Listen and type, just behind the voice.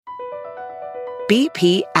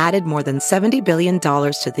BP added more than $70 billion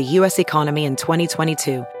to the U.S. economy in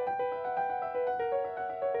 2022.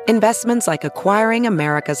 Investments like acquiring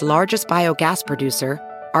America's largest biogas producer,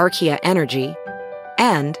 Archaea Energy,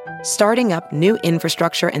 and starting up new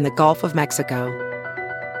infrastructure in the Gulf of Mexico.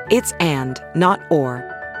 It's and, not or.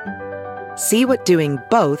 See what doing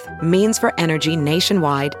both means for energy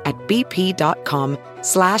nationwide at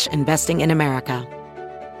bp.com/investing in America.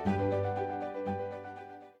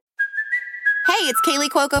 Hey, it's Kaylee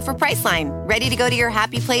Cuoco for Priceline. Ready to go to your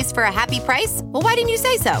happy place for a happy price? Well, why didn't you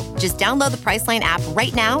say so? Just download the Priceline app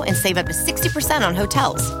right now and save up to 60% on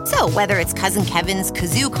hotels. So whether it's Cousin Kevin's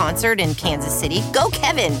Kazoo Concert in Kansas City, go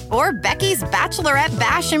Kevin, or Becky's Bachelorette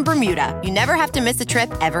Bash in Bermuda, you never have to miss a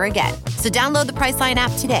trip ever again. So download the Priceline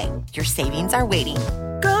app today. Your savings are waiting.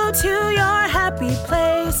 Go to your happy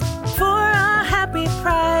place for a happy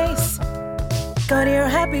price. Go to your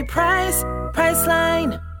happy price,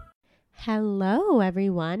 Priceline. Hello,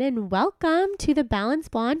 everyone, and welcome to the Balance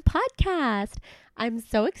Blonde podcast. I'm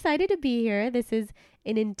so excited to be here. This is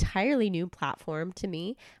an entirely new platform to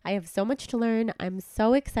me. I have so much to learn. I'm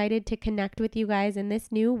so excited to connect with you guys in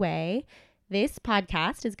this new way. This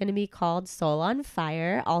podcast is going to be called Soul on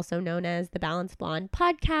Fire, also known as the Balance Blonde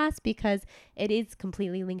podcast, because it is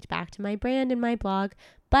completely linked back to my brand and my blog.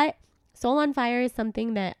 But Soul on Fire is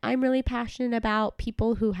something that I'm really passionate about,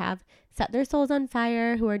 people who have set their souls on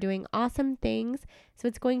fire, who are doing awesome things. So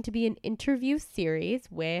it's going to be an interview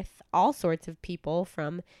series with all sorts of people,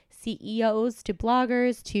 from CEOs to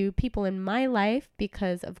bloggers to people in my life,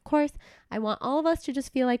 because of course I want all of us to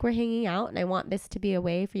just feel like we're hanging out, and I want this to be a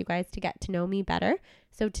way for you guys to get to know me better.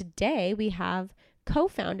 So today we have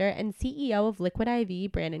co-founder and CEO of Liquid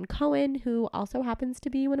IV, Brandin Cohen, who also happens to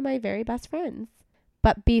be one of my very best friends.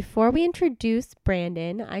 But before we introduce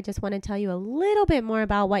Brandin, I just want to tell you a little bit more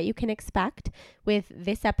about what you can expect with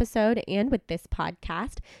this episode and with this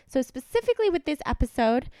podcast. So specifically with this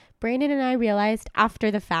episode, Brandin and I realized after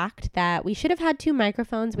the fact that we should have had 2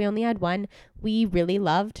 microphones. We only had one. We really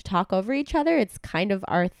love to talk over each other. It's kind of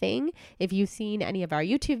our thing. If you've seen any of our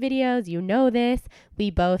YouTube videos, you know this. We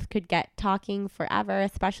both could get talking forever,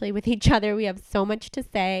 especially with each other. We have so much to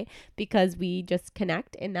say because we just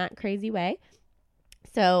connect in that crazy way.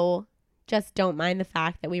 So just don't mind the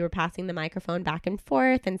fact that we were passing the microphone back and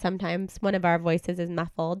forth, and sometimes one of our voices is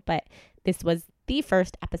muffled, but this was the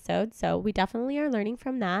first episode, so we definitely are learning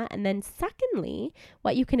from that. And then secondly,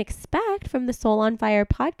 what you can expect from the Soul on Fire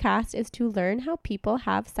podcast is to learn how people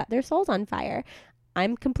have set their souls on fire.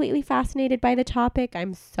 I'm completely fascinated by the topic.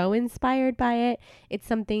 I'm so inspired by it. It's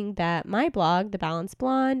something that my blog, The Balance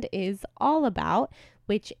Blonde, is all about,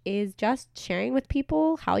 which is just sharing with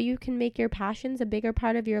people how you can make your passions a bigger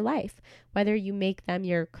part of your life, whether you make them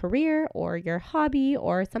your career or your hobby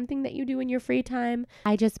or something that you do in your free time.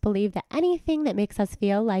 I just believe that anything that makes us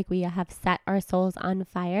feel like we have set our souls on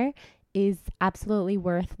fire is absolutely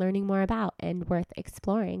worth learning more about and worth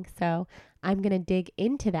exploring. So I'm going to dig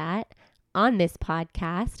into that on this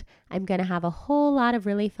podcast. I'm going to have a whole lot of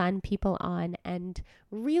really fun people on, and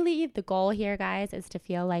really the goal here, guys, is to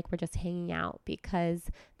feel like we're just hanging out, because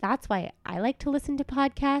that's why I like to listen to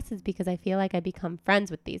podcasts, is because I feel like I become friends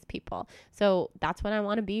with these people. So that's what I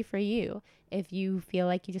want to be for you. If you feel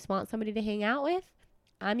like you just want somebody to hang out with,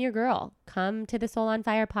 I'm your girl. Come to the Soul on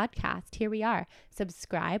Fire podcast. Here we are.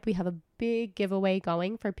 Subscribe. We have a big giveaway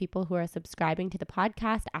going for people who are subscribing to the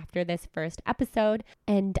podcast after this first episode.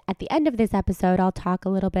 And at the end of this episode, I'll talk a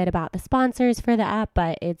little bit about the sponsors for the app,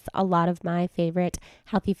 but it's a lot of my favorite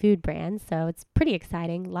healthy food brands. So it's pretty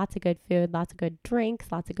exciting. Lots of good food, lots of good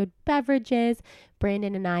drinks, lots of good beverages.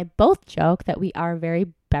 Brandin and I both joke that we are very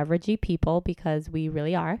beveragey people, because we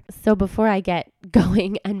really are. So before I get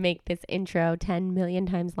going and make this intro 10 million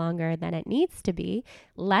times longer than it needs to be,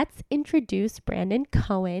 let's introduce Brandin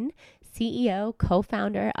Cohen, CEO,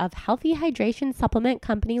 co-founder of healthy hydration supplement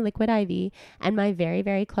company Liquid IV, and my very,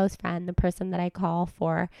 very close friend, the person that I call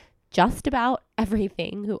for just about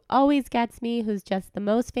everything, who always gets me, who's just the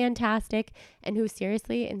most fantastic, and who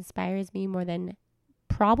seriously inspires me more than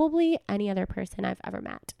probably any other person I've ever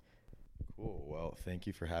met. Cool. Well, thank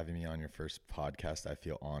you for having me on your first podcast. I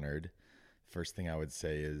feel honored. First thing I would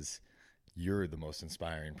say is you're the most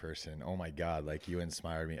inspiring person. Oh my God, like you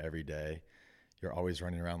inspire me every day. You're always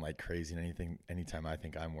running around like crazy, and anytime I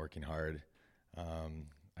think I'm working hard,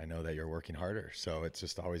 I know that you're working harder. So it's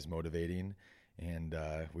just always motivating, and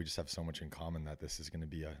we just have so much in common that this is going to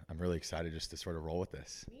be I'm really excited just to sort of roll with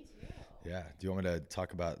this. Me too. Yeah. Do you want me to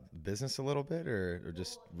talk about business a little bit, or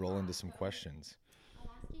just roll into some questions? I'll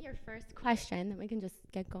ask you your your first question, then we can just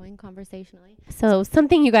get going conversationally. So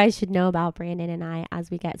something you guys should know about Brandon and I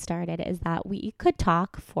as we get started is that we could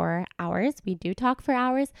talk for hours. We do talk for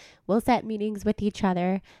hours. We'll set meetings with each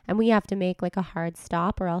other, and we have to make like a hard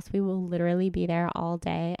stop, or else we will literally be there all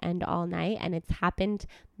day and all night. And it's happened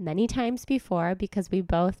many times before because we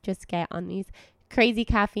both just get on these crazy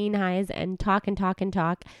caffeine highs and talk and talk and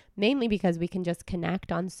talk, mainly because we can just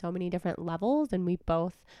connect on so many different levels, and we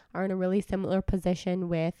both are in a really similar position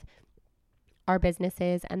with our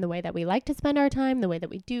businesses and the way that we like to spend our time, the way that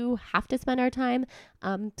we do have to spend our time.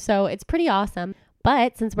 So it's pretty awesome.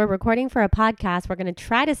 But since we're recording for a podcast, we're going to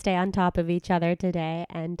try to stay on top of each other today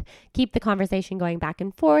and keep the conversation going back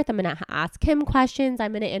and forth. I'm going to ask him questions.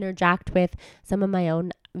 I'm going to interject with some of my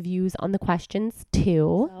own views on the questions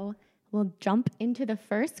too. So we'll jump into the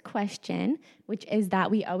first question, which is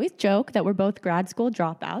that we always joke that we're both grad school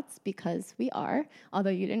dropouts, because we are, although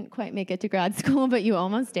you didn't quite make it to grad school, but you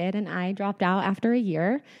almost did, and I dropped out after a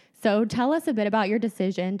year. So tell us a bit about your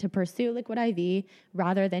decision to pursue Liquid IV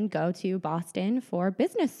rather than go to Boston for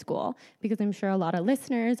business school, because I'm sure a lot of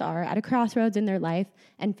listeners are at a crossroads in their life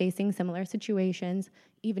and facing similar situations,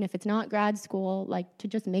 even if it's not grad school, like to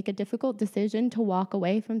just make a difficult decision to walk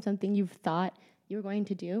away from something you've thought you were going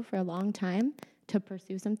to do for a long time to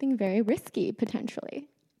pursue something very risky, potentially.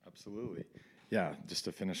 Absolutely. Yeah, just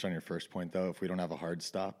to finish on your first point, though, if we don't have a hard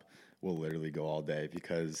stop, we'll literally go all day,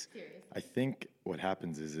 because seriously, I think what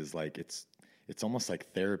happens is like it's almost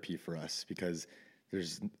like therapy for us, because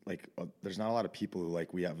there's not a lot of people who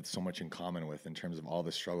like we have so much in common with in terms of all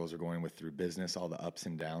the struggles we're going with through business, all the ups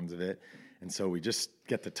and downs of it. And so we just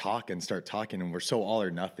get to talk and start talking, and we're so all or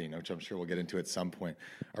nothing, which I'm sure we'll get into at some point.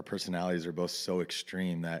 Our personalities are both so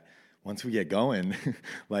extreme that once we get going,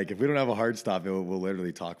 like if we don't have a hard stop, we'll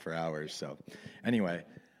literally talk for hours. So anyway,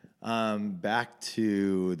 back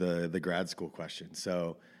to the grad school question.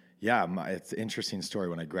 So yeah, it's an interesting story.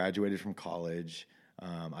 When I graduated from college,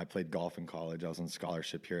 I played golf in college. I was on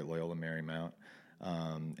scholarship here at Loyola Marymount.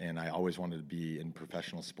 And I always wanted to be in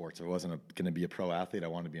professional sports. I wasn't going to be a pro athlete. I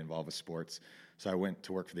wanted to be involved with sports. So I went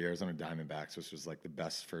to work for the Arizona Diamondbacks, which was like the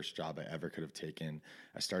best first job I ever could have taken.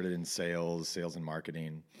 I started in sales and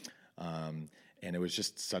marketing. And it was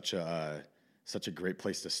just such a great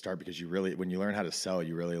place to start, because when you learn how to sell,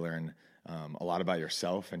 you really learn a lot about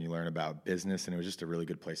yourself, and you learn about business. And it was just a really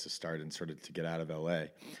good place to start and sort of to get out of LA.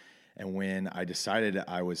 And when I decided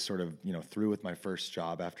I was sort of, through with my first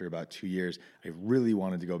job after about 2 years, I really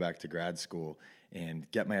wanted to go back to grad school and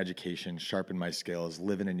get my education, sharpen my skills,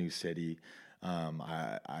 live in a new city.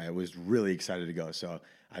 I was really excited to go. So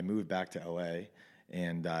I moved back to LA,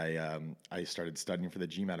 and I started studying for the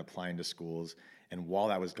GMAT, applying to schools. And while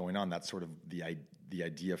that was going on, that's sort of the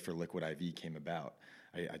idea for Liquid IV came about.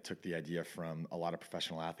 I took the idea from a lot of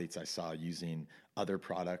professional athletes I saw using other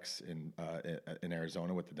products in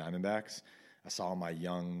Arizona with the Diamondbacks. I saw my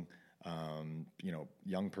young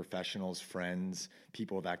professionals, friends,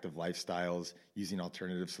 people with active lifestyles using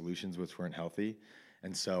alternative solutions which weren't healthy.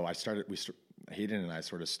 And so Hayden and I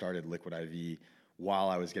sort of started Liquid IV while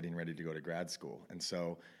I was getting ready to go to grad school. And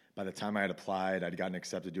so by the time I had applied, I'd gotten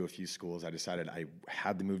accepted to a few schools. I decided I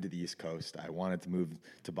had to move to the East Coast. I wanted to move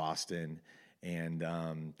to Boston, and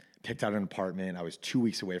picked out an apartment. I was 2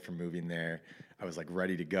 weeks away from moving there. I was like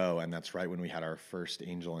ready to go. And that's right when we had our first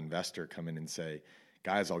angel investor come in and say,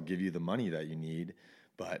 guys, I'll give you the money that you need,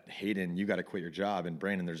 but Hayden, you got to quit your job. And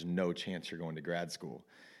Brandon, there's no chance you're going to grad school.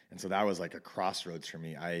 And so that was like a crossroads for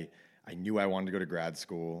me. I knew I wanted to go to grad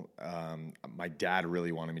school. My dad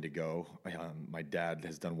really wanted me to go. My dad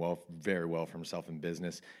has done very well for himself in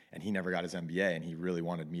business, and he never got his MBA, and he really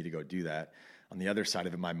wanted me to go do that. On the other side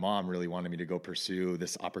of it, my mom really wanted me to go pursue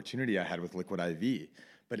this opportunity I had with Liquid IV.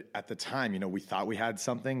 But at the time, we thought we had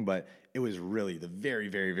something, but it was really the very,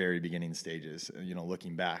 very, very beginning stages.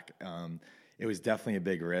 Looking back, it was definitely a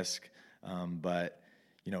big risk. But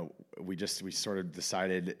we sort of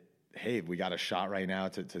decided, hey, we got a shot right now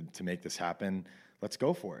to make this happen. Let's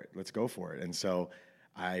go for it. And so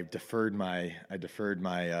I deferred my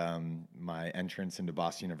entrance into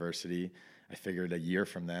Boston University. I figured a year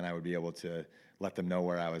from then I would be able to let them know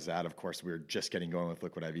where I was at. Of course, we were just getting going with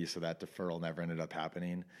Liquid IV, so that deferral never ended up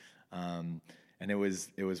happening. And it was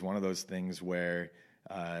one of those things where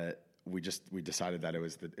we decided that it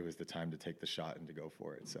was the time to take the shot and to go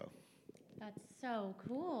for it. So that's so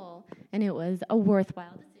cool, and it was a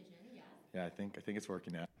worthwhile decision. Yeah, I think it's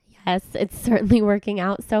working out. Yes, it's certainly working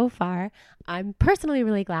out so far. I'm personally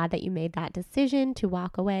really glad that you made that decision to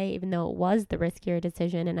walk away, even though it was the riskier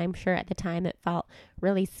decision. And I'm sure at the time it felt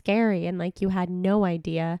really scary and like you had no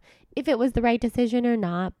idea if it was the right decision or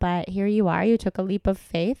not. But here you are, you took a leap of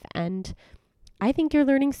faith and I think you're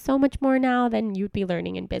learning so much more now than you'd be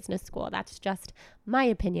learning in business school. That's just my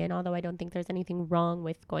opinion, although I don't think there's anything wrong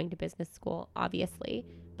with going to business school, obviously.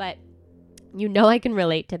 But you know, I can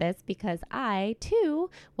relate to this because I too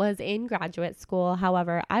was in graduate school.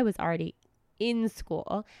 However, I was already in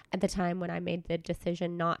school at the time when I made the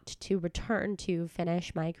decision not to return to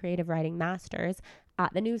finish my creative writing master's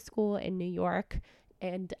at the new school in New York.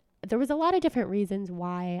 And there was a lot of different reasons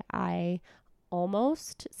why I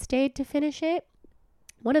almost stayed to finish it.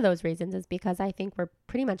 One of those reasons is because I think we're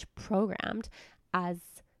pretty much programmed as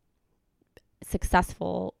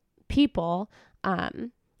successful people,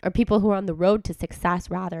 or people who are on the road to success,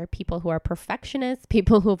 rather, people who are perfectionists,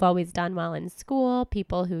 people who've always done well in school,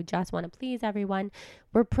 people who just want to please everyone.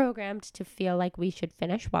 We're programmed to feel like we should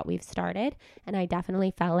finish what we've started. And I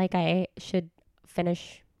definitely felt like I should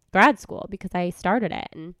finish grad school because I started it.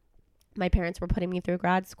 And my parents were putting me through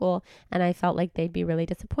grad school, and I felt like they'd be really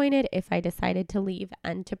disappointed if I decided to leave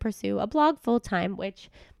and to pursue a blog full time, which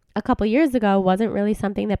a couple years ago wasn't really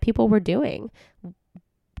something that people were doing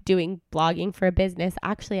blogging for a business.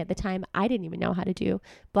 Actually, at the time, I didn't even know how to do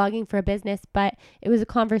blogging for a business, but it was a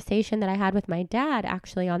conversation that I had with my dad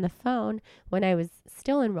actually on the phone when I was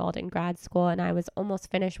still enrolled in grad school and I was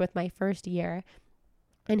almost finished with my first year.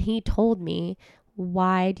 And he told me,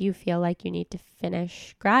 why do you feel like you need to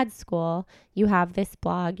finish grad school? You have this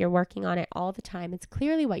blog, you're working on it all the time. It's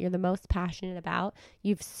clearly what you're the most passionate about.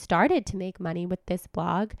 You've started to make money with this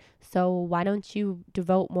blog, so why don't you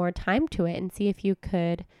devote more time to it and see if you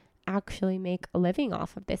could actually make a living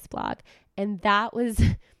off of this blog? And that was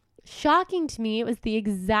shocking to me. It was the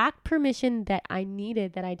exact permission that I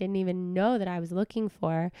needed, that I didn't even know that I was looking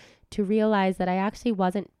for, to realize that I actually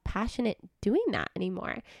wasn't passionate doing that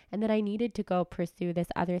anymore and that I needed to go pursue this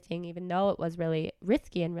other thing, even though it was really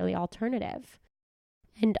risky and really alternative.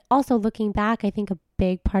 And also looking back, I think a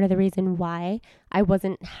big part of the reason why I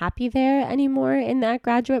wasn't happy there anymore in that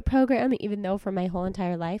graduate program, even though for my whole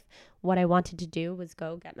entire life, what I wanted to do was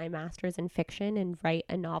go get my master's in fiction and write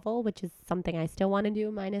a novel, which is something I still want to do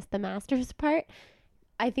minus the master's part.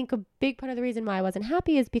 I think a big part of the reason why I wasn't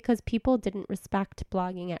happy is because people didn't respect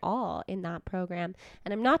blogging at all in that program.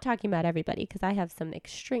 And I'm not talking about everybody, because I have some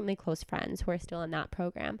extremely close friends who are still in that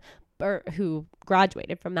program, or who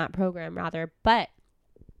graduated from that program rather, but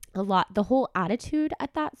the whole attitude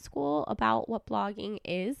at that school about what blogging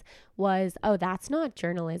was, oh, that's not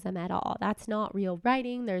journalism at all. That's not real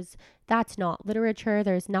writing. That's not literature.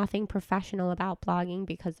 There's nothing professional about blogging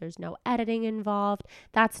because there's no editing involved.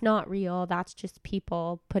 That's not real. That's just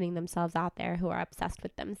people putting themselves out there who are obsessed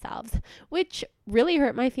with themselves, which really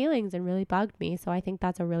hurt my feelings and really bugged me. So I think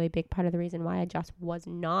that's a really big part of the reason why I just was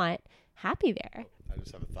not happy there. I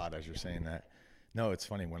just have a thought as you're saying that. No, it's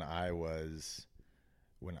funny. When I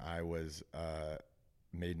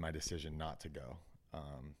made my decision not to go,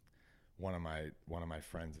 one of my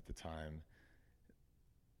friends at the time,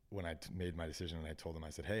 when I made my decision and I told him,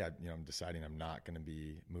 I said, hey, I'm deciding I'm not going to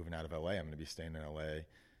be moving out of LA. I'm going to be staying in LA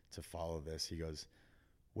to follow this. He goes,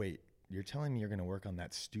 wait, you're telling me you're going to work on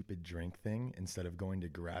that stupid drink thing instead of going to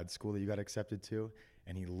grad school that you got accepted to?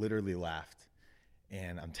 And he literally laughed.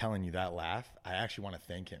 And I'm telling you, that laugh, I actually want to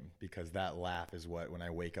thank him, because that laugh is what, when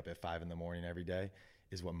I wake up at 5 a.m. every day,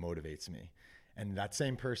 is what motivates me. And that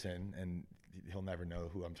same person, and he'll never know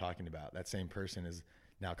who I'm talking about, that same person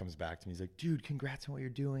now comes back to me. He's like, dude, congrats on what you're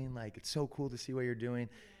doing. Like, it's so cool to see what you're doing.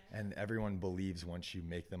 And everyone believes once you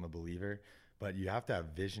make them a believer. But you have to have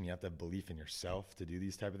vision. You have to have belief in yourself to do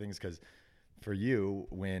these type of things. Because for you,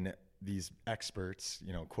 when these experts,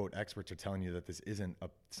 quote experts, are telling you that this isn't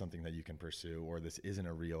something that you can pursue, or this isn't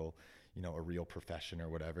a real profession or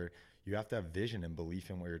whatever, you have to have vision and belief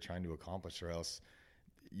in what you're trying to accomplish, or else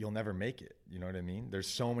you'll never make it. You know what I mean? There's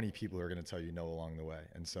so many people who are going to tell you no along the way.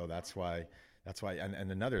 And so that's why,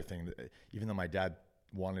 and another thing, even though my dad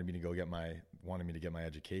wanted me to get my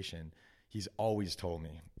education, he's always told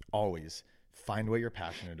me, always find what you're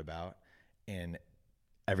passionate about and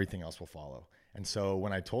everything else will follow. And so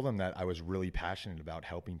when I told him that I was really passionate about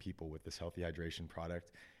helping people with this healthy hydration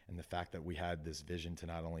product, and the fact that we had this vision to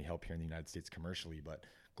not only help here in the United States commercially, but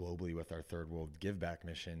globally with our third world give back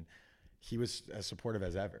mission, he was as supportive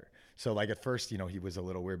as ever. So like at first, he was a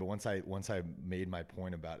little weird, but once I made my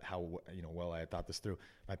point about how, well I had thought this through,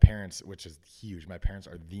 my parents, which is huge, my parents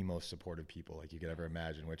are the most supportive people like you could ever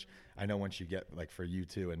imagine, which I know once you get, like for you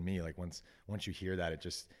too and me, like once you hear that, it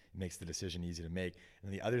just makes the decision easy to make.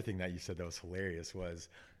 And the other thing that you said that was hilarious was,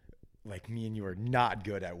 like, me and you are not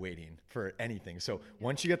good at waiting for anything. So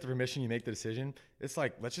once you get the permission, you make the decision, it's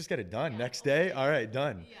like, let's just get it done. Next day, all right,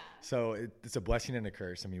 done. Yeah. So it's a blessing and a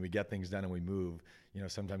curse. I mean, we get things done and we move.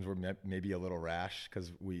 Sometimes we're maybe a little rash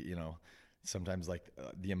because we, sometimes like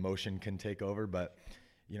the emotion can take over, but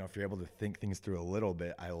you know, if you're able to think things through a little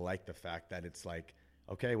bit, I like the fact that it's like,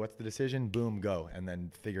 okay, what's the decision? Boom, go. And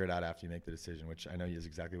then figure it out after you make the decision, which I know is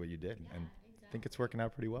exactly what you did. Yeah, and exactly. I think it's working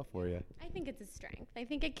out pretty well for you. I think it's a strength. I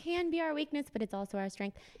think it can be our weakness, but it's also our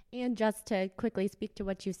strength. And just to quickly speak to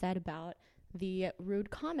what you said about the rude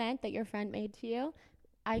comment that your friend made to you,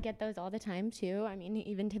 I get those all the time too. I mean,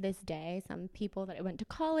 even to this day, some people that I went to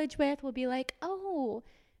college with will be like, oh,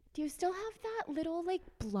 do you still have that little like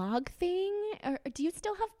blog thing? Or do you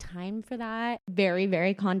still have time for that? Very,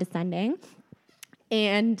 very condescending.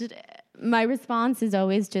 And my response is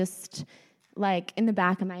always just like in the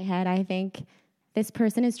back of my head, I think this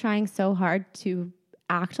person is trying so hard to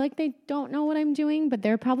act like they don't know what I'm doing, but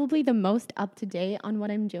they're probably the most up to date on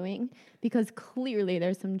what I'm doing, because clearly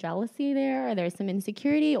there's some jealousy there, or there's some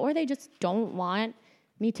insecurity, or they just don't want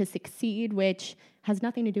me to succeed, which has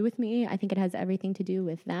nothing to do with me. I think it has everything to do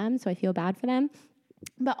with them, so I feel bad for them.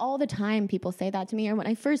 But all the time people say that to me. Or when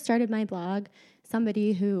I first started my blog,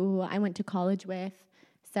 somebody who I went to college with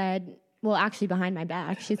said, well, actually behind my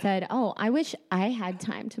back, she said, oh, I wish I had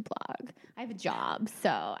time to blog. I have a job, so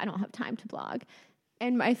I don't have time to blog.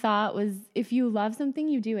 And my thought was, if you love something,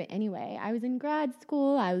 you do it anyway. I was in grad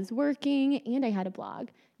school, I was working, and I had a blog.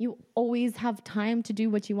 You always have time to do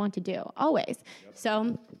what you want to do, always. Yep.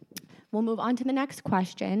 So we'll move on to the next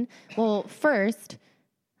question. Well, first,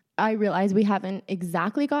 I realize we haven't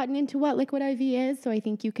exactly gotten into what Liquid IV is, so I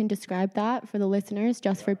think you can describe that for the listeners,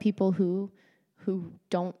 just for people who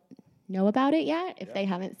don't know about it yet, if they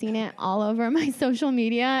haven't seen it all over my social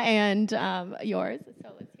media and yours. So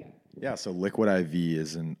let's hear it. Yeah, so Liquid IV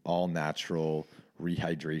is an all-natural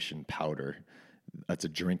rehydration powder. That's a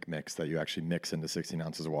drink mix that you actually mix into 16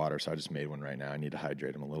 ounces of water. So I just made one right now. I need to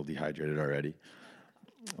hydrate. I'm a little dehydrated already.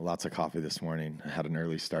 Lots of coffee this morning. I had an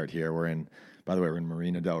early start here. By the way, we're in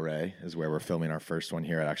Marina Del Rey is where we're filming our first one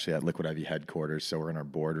here at Liquid IV headquarters. So we're in our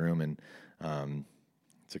boardroom, and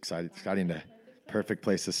it's exciting perfect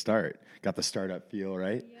place to start. Got the startup feel,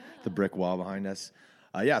 right? Yeah. The brick wall behind us.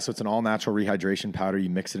 So it's an all-natural rehydration powder. You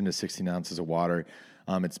mix it into 16 ounces of water.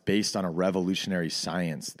 It's based on a revolutionary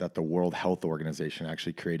science that the World Health Organization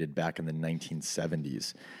actually created back in the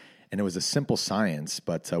 1970s. And it was a simple science,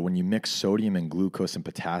 but when you mix sodium and glucose and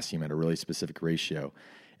potassium at a really specific ratio,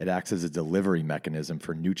 it acts as a delivery mechanism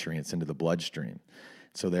for nutrients into the bloodstream.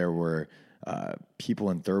 So there were people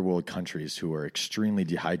in third world countries who are extremely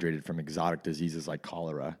dehydrated from exotic diseases like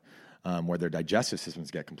cholera, where their digestive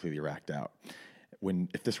systems get completely racked out.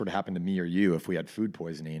 If this were to happen to me or you, if we had food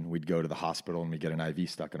poisoning, we'd go to the hospital and we'd get an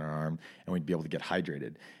IV stuck in our arm and we'd be able to get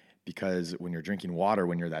hydrated. Because when you're drinking water,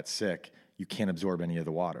 when you're that sick, you can't absorb any of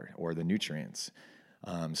the water or the nutrients.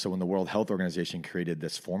 So when the World Health Organization created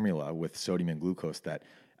this formula with sodium and glucose that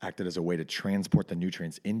acted as a way to transport the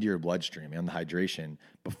nutrients into your bloodstream and the hydration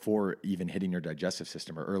before even hitting your digestive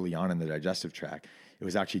system or early on in the digestive tract, it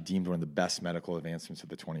was actually deemed one of the best medical advancements of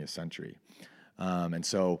the 20th century. And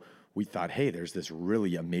so we thought, hey, there's this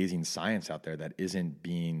really amazing science out there that isn't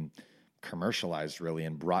being commercialized really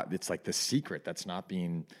and brought. It's like the secret that's not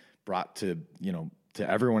being brought to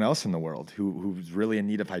everyone else in the world who's really in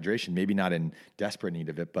need of hydration, maybe not in desperate need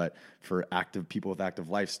of it, but for active people with active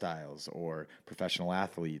lifestyles or professional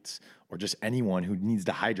athletes or just anyone who needs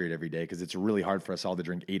to hydrate every day, because it's really hard for us all to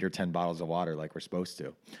drink 8 or 10 bottles of water like we're supposed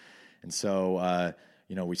to. And so,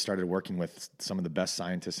 we started working with some of the best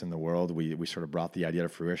scientists in the world. We sort of brought the idea to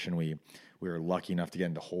fruition. We were lucky enough to get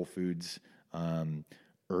into Whole Foods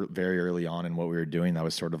very early on in what we were doing. That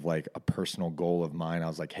was sort of like a personal goal of mine. I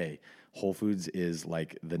was like, hey, Whole Foods is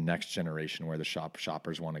like the next generation where the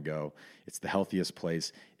shoppers want to go. It's the healthiest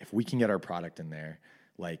place. If we can get our product in there,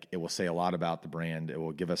 like it will say a lot about the brand. It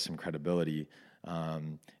will give us some credibility.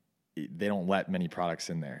 They don't let many products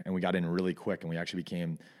in there. And we got in really quick, and we actually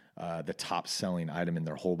became the top selling item in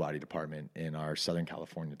their whole body department in our Southern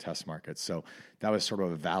California test market. So that was sort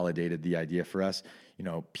of validated the idea for us.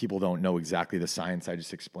 People don't know exactly the science I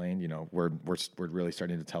just explained. We're really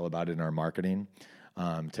starting to tell about it in our marketing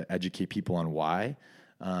to educate people on why.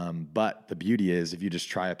 But the beauty is, if you just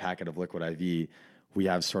try a packet of Liquid IV, we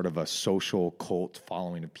have sort of a social cult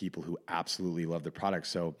following of people who absolutely love the product.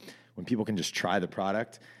 So when people can just try the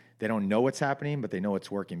product, they don't know what's happening, but they know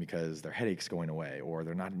it's working because their headache's going away, or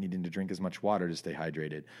they're not needing to drink as much water to stay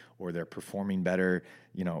hydrated, or they're performing better,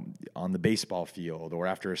 on the baseball field, or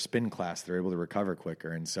after a spin class, they're able to recover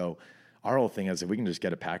quicker. And so our whole thing is, if we can just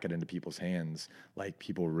get a packet into people's hands, like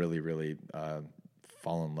people really, really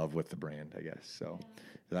fall in love with the brand, I guess. So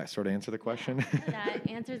did that sort of answer the question? That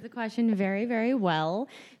answers the question very, very well.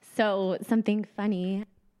 So something funny.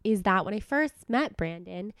 is that when I first met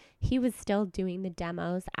Brandin, he was still doing the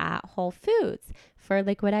demos at Whole Foods for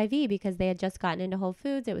Liquid IV because they had just gotten into Whole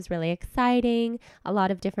Foods. It was really exciting, a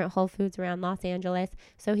lot of different Whole Foods around Los Angeles.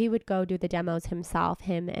 So he would go do the demos himself,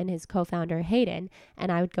 him and his co-founder Hayden,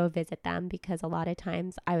 and I would go visit them because a lot of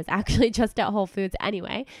times I was actually just at Whole Foods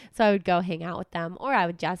anyway. So I would go hang out with them, or I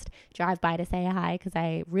would just drive by to say hi because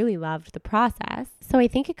I really loved the process. So I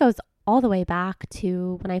think it goes all the way back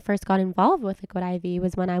to when I first got involved with Liquid IV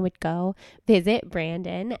was when I would go visit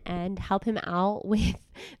Brandin and help him out with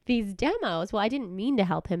these demos. Well, I didn't mean to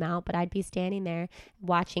help him out, but I'd be standing there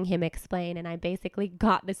watching him explain, and I basically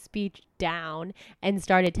got the speech down and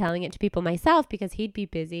started telling it to people myself because he'd be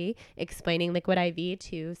busy explaining Liquid IV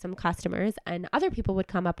to some customers, and other people would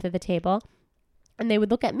come up to the table and they would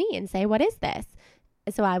look at me and say, "What is this?"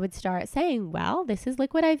 So I would start saying, well, this is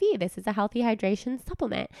Liquid IV. This is a healthy hydration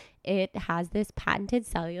supplement. It has this patented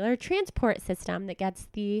cellular transport system that gets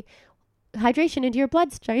the hydration into your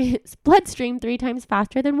bloodstream 3 times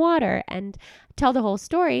faster than water, and tell the whole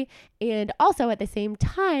story. And also at the same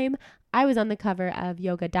time, I was on the cover of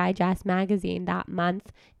Yoga Digest magazine that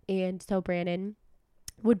month. And so Brandin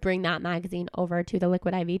would bring that magazine over to the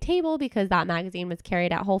Liquid IV table because that magazine was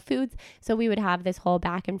carried at Whole Foods. So we would have this whole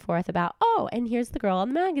back and forth about, oh, and here's the girl on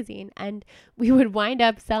the magazine. And we would wind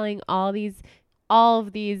up selling all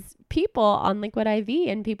of these people on Liquid IV,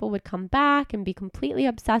 and people would come back and be completely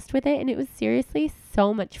obsessed with it. And it was seriously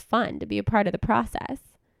so much fun to be a part of the process.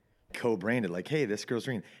 Co-branded, like, hey, this girl's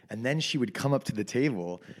green. And then she would come up to the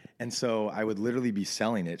table. And so I would literally be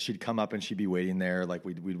selling it. She'd come up and she'd be waiting there. Like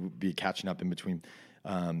we'd be catching up in between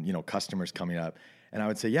customers coming up, and I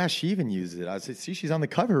would say, yeah, she even uses it. I would say, see, she's on the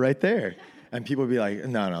cover right there. And people would be like,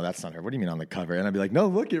 no, that's not her. What do you mean on the cover? And I'd be like, no,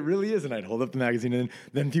 look, it really is. And I'd hold up the magazine, and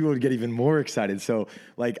then people would get even more excited. So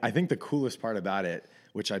like, I think the coolest part about it,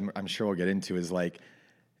 which I'm sure we'll get into, is like,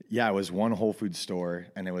 yeah, it was one Whole Foods store,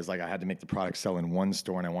 and it was like I had to make the product sell in one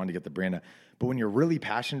store, and I wanted to get the brand out. But when you're really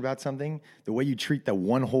passionate about something, the way you treat the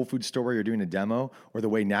one Whole Foods store where you're doing a demo, or the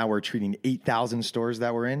way now we're treating 8,000 stores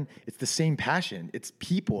that we're in, it's the same passion. It's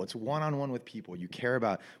people. It's one-on-one with people. We care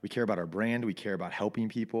about our brand. We care about helping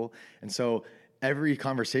people. And so every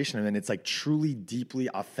conversation, and it's like truly, deeply,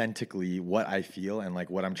 authentically what I feel and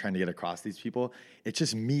like what I'm trying to get across to these people. It's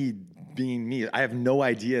just me being me. I have no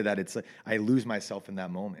idea that it's like I lose myself in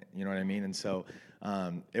that moment. You know what I mean? And so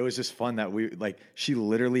it was just fun that she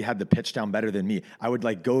literally had the pitch down better than me. I would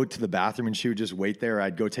like go to the bathroom and she would just wait there. Or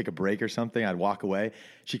I'd go take a break or something. I'd walk away.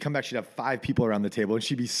 She'd come back. She'd have 5 people around the table, and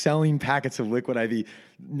she'd be selling packets of Liquid IV,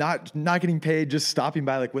 not getting paid, just stopping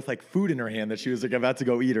by like with like food in her hand that she was like about to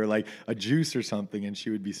go eat, or like a juice or something, and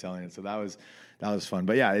she would be selling it. So that was fun.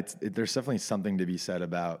 But yeah, there's definitely something to be said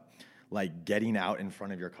about like getting out in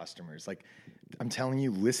front of your customers. Like I'm telling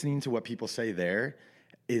you, listening to what people say there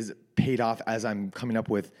is paid off as I'm coming up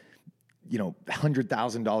with,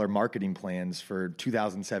 $100,000 marketing plans for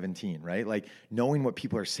 2017, right? Like knowing what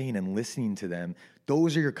people are saying and listening to them,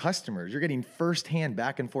 those are your customers. You're getting firsthand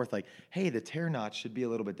back and forth, like, hey, the tear notch should be a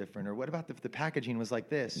little bit different, or what about if the packaging was like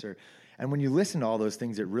this? And when you listen to all those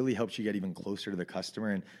things, it really helps you get even closer to the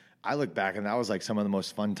customer. And I look back, and that was like some of the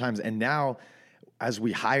most fun times. And now, as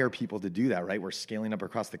we hire people to do that, right, we're scaling up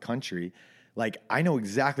across the country. Like, I know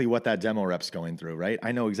exactly what that demo rep's going through, right?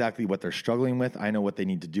 I know exactly what they're struggling with. I know what they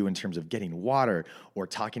need to do in terms of getting water, or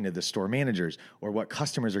talking to the store managers, or what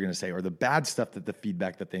customers are going to say, or the bad stuff, that the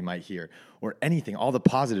feedback that they might hear, or anything, all the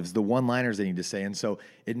positives, the one-liners they need to say. And so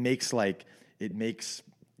it makes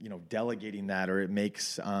delegating that, or it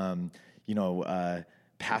makes,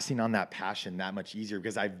 passing on that passion that much easier,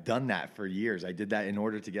 because I've done that for years. I did that in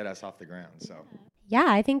order to get us off the ground. So yeah,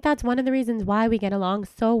 I think that's one of the reasons why we get along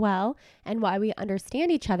so well and why we understand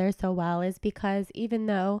each other so well, is because even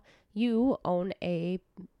though you own a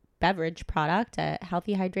beverage product, a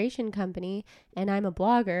healthy hydration company, and I'm a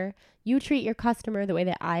blogger, you treat your customer the way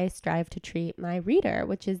that I strive to treat my reader,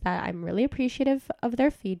 which is that I'm really appreciative of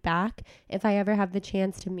their feedback. If I ever have the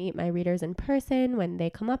chance to meet my readers in person, when they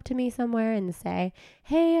come up to me somewhere and say,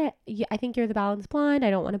 hey, I think you're the Balanced Blonde,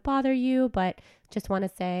 I don't want to bother you, but just want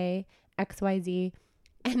to say XYZ.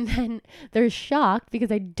 And then they're shocked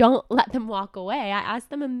because I don't let them walk away. I ask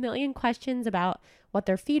them a million questions about what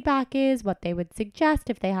their feedback is, what they would suggest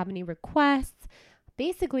if they have any requests.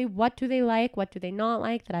 Basically, what do they like? What do they not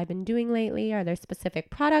like that I've been doing lately? Are there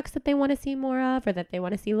specific products that they want to see more of, or that they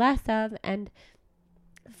want to see less of? And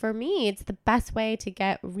For me, it's the best way to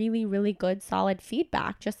get really, really good, solid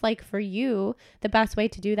feedback. Just like for you, the best way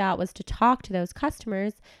to do that was to talk to those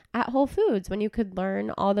customers at Whole Foods when you could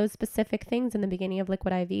learn all those specific things in the beginning of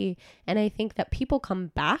Liquid IV. And I think that people come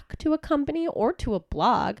back to a company or to a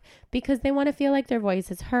blog because they want to feel like their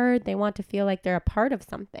voice is heard. They want to feel like they're a part of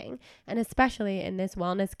something. And especially in this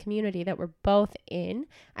wellness community that we're both in,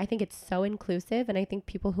 I think it's so inclusive. And I think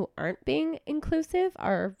people who aren't being inclusive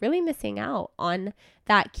are really missing out on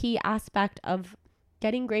that key aspect of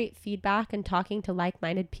getting great feedback and talking to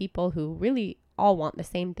like-minded people who really all want the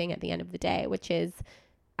same thing at the end of the day, which is,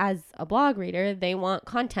 as a blog reader, they want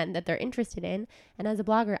content that they're interested in. And as a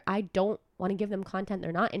blogger, I don't want to give them content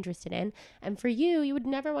they're not interested in. And for you, you would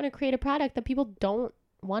never want to create a product that people don't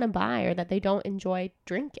want to buy or that they don't enjoy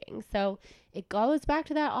drinking. So it goes back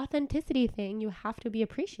to that authenticity thing. You have to be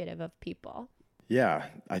appreciative of people. Yeah,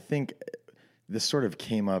 I think this sort of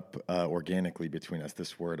came up organically between us,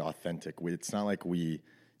 this word authentic. It's not like we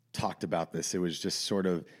talked about this. It was just sort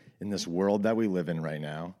of in this world that we live in right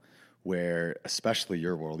now, where, especially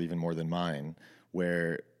your world, even more than mine,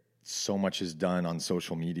 where so much is done on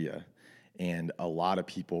social media and a lot of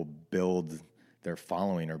people build their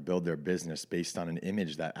following or build their business based on an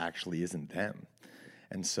image that actually isn't them.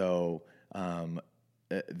 And so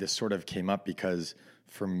this sort of came up because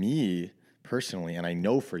for me personally, and I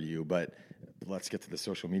know for you, but let's get to the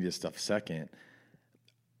social media stuff second.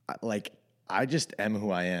 I just am who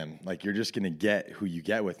I am. Like, you're just going to get who you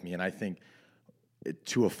get with me. And I think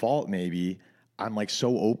to a fault, maybe I'm like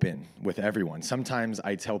so open with everyone. Sometimes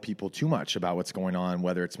I tell people too much about what's going on,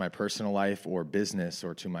 whether it's my personal life or business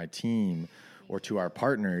or to my team or to our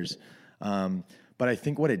partners. But I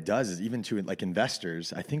think what it does is, even to like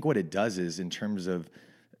investors, I think what it does is, in terms of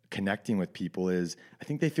connecting with people, is I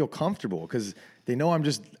think they feel comfortable because they know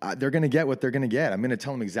they're going to get what they're going to get. I'm going to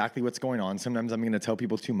tell them exactly what's going on. Sometimes I'm going to tell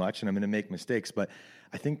people too much and I'm going to make mistakes, but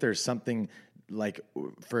I think there's something like,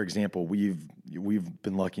 for example, we've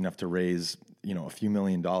been lucky enough to raise, a few $1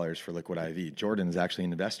 million for Liquid IV. Jordan is actually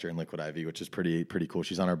an investor in Liquid IV, which is pretty cool.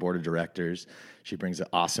 She's on our board of directors. She brings an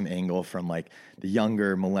awesome angle from like the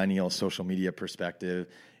younger millennial social media perspective.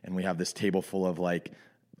 And we have this table full of like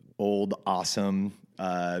old, awesome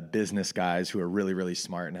business guys who are really, really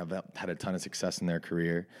smart and have had a ton of success in their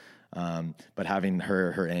career. But having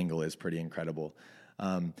her angle is pretty incredible.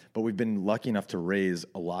 But we've been lucky enough to raise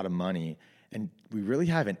a lot of money, and we really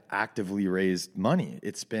haven't actively raised money.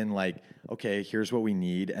 It's been like, okay, here's what we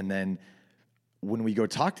need. And then when we go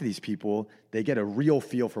talk to these people, they get a real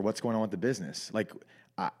feel for what's going on with the business. Like,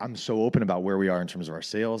 I'm so open about where we are in terms of our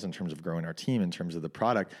sales, in terms of growing our team, in terms of the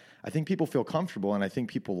product. I think people feel comfortable, and I think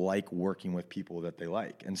people like working with people that they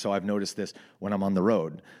like. And so I've noticed this when I'm on the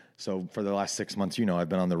road. So for the last 6 months, I've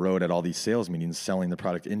been on the road at all these sales meetings, selling the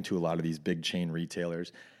product into a lot of these big chain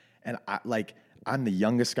retailers. And I'm the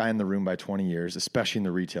youngest guy in the room by 20 years, especially in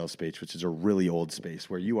the retail space, which is a really old space.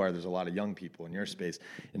 Where you are, there's a lot of young people in your space.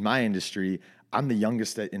 In my industry, I'm the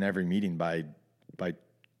youngest in every meeting by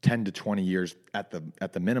 10 to 20 years at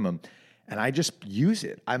the minimum. And I just use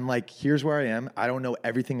it. I'm like, here's where I am. I don't know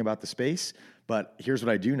everything about the space, but here's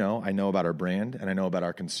what I do know. I know about our brand and I know about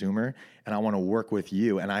our consumer, and I want to work with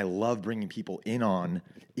you. And I love bringing people in on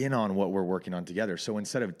what we're working on together. So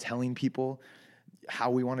instead of telling people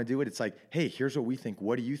how we want to do it, it's like, hey, here's what we think.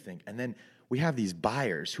 What do you think? And then we have these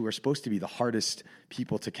buyers who are supposed to be the hardest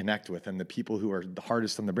people to connect with and the people who are the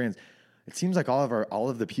hardest on the brands. It seems like all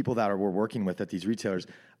of the people that we're working with at these retailers,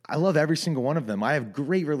 I love every single one of them. I have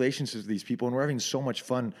great relationships with these people, and we're having so much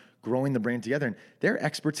fun growing the brand together. And they're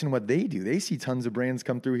experts in what they do. They see tons of brands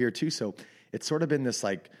come through here too. So it's sort of been this,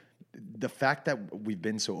 like, the fact that we've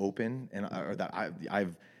been so open, and or that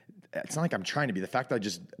I've. It's not like I'm trying to be. The fact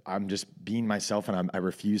that I'm just being myself, and I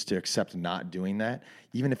refuse to accept not doing that,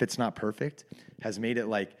 even if it's not perfect, has made it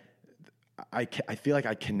like. I feel like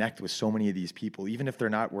I connect with so many of these people, even if we're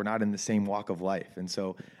not in the same walk of life. And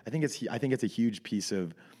so I think it's a huge piece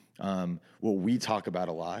of what we talk about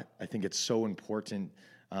a lot. I think it's so important.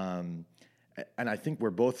 And I think we're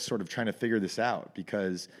both sort of trying to figure this out,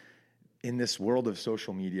 because in this world of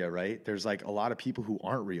social media, right, there's like a lot of people who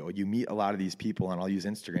aren't real. You meet a lot of these people, and I'll use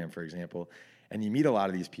Instagram, for example, and you meet a lot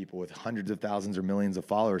of these people with hundreds of thousands or millions of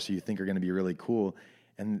followers who you think are going to be really cool.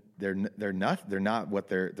 And they're not what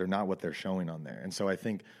they're showing on there. And so I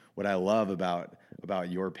think what I love about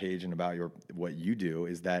your page and about what you do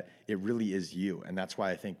is that it really is you. And that's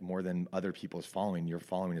why I think more than other people's following, your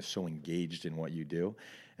following is so engaged in what you do.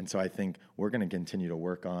 And so I think we're going to continue to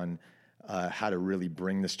work on how to really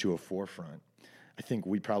bring this to a forefront. I think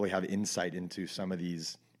we probably have insight into some of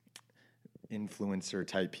these influencer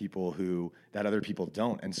type people that other people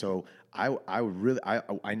don't. And so I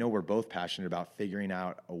know we're both passionate about figuring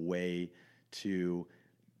out a way to,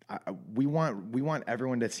 we want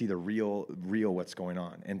everyone to see the real what's going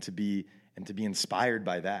on and to be inspired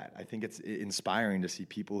by that. I think it's inspiring to see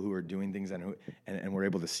people who are doing things and we're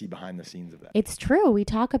able to see behind the scenes of that. It's true. We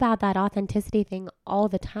talk about that authenticity thing all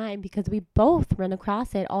the time because we both run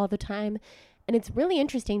across it all the time. And it's really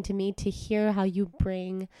interesting to me to hear how you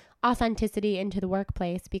bring authenticity into the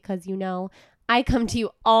workplace because, I come to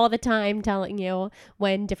you all the time telling you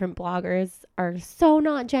when different bloggers are so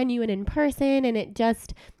not genuine in person, and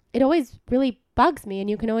it always really bugs me, and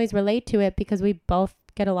you can always relate to it because we both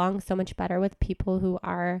get along so much better with people who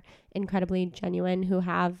are incredibly genuine, who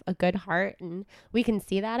have a good heart, and we can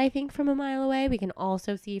see that, I think, from a mile away. We can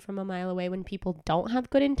also see from a mile away when people don't have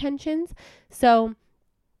good intentions. So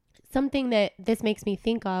something that this makes me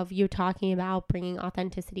think of, you talking about bringing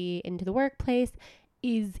authenticity into the workplace,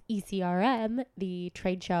 is ECRM, the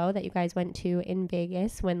trade show that you guys went to in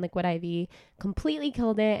Vegas when Liquid IV completely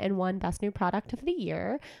killed it and won Best New Product of the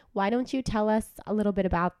Year. Why don't you tell us a little bit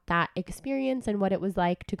about that experience and what it was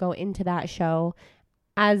like to go into that show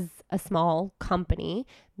as a small company,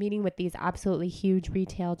 meeting with these absolutely huge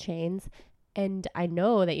retail chains? And I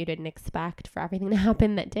know that you didn't expect for everything to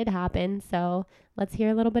happen that did happen. So let's hear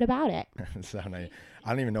a little bit about it. I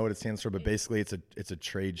don't even know what it stands for, but basically it's a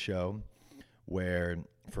trade show where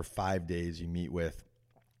for 5 days you meet with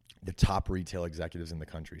the top retail executives in the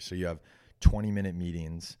country. So you have 20-minute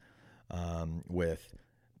meetings with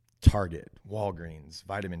Target, Walgreens,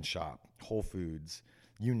 Vitamin Shop, Whole Foods,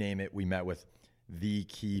 you name it. We met with the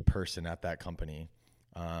key person at that company.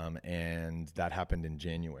 And that happened in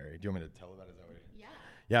January. Do you want me to tell about it?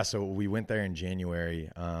 Yeah. So we went there in January,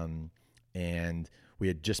 and we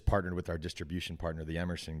had just partnered with our distribution partner, the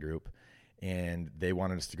Emerson Group, and they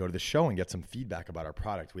wanted us to go to the show and get some feedback about our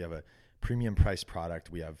product. We have a premium price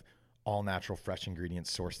product. We have all natural, fresh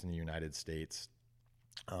ingredients sourced in the United States.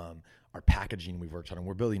 Our packaging we've worked on, and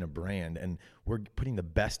we're building a brand, and we're putting the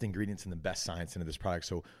best ingredients and the best science into this product.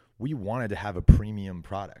 So we wanted to have a premium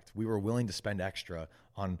product. We were willing to spend extra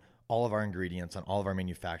on all of our ingredients, on all of our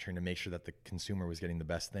manufacturing to make sure that the consumer was getting the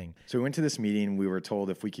best thing. So we went to this meeting. We were told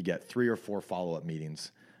if we could get 3 or 4 follow-up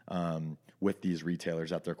meetings with these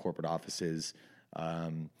retailers at their corporate offices,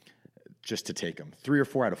 just to take them. 3 or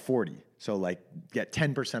 4 out of 40. So get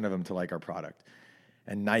 10% of them to like our product.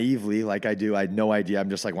 And naively, like I do, I had no idea. I'm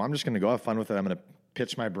just like, well, I'm just going to go have fun with it. I'm going to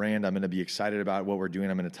pitch my brand. I'm going to be excited about what we're doing.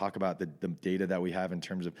 I'm going to talk about the data that we have in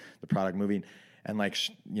terms of the product moving. And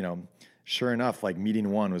sure enough, meeting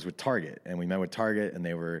one was with Target, and we met with Target, and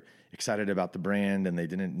they were excited about the brand, and they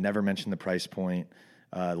never mention the price point.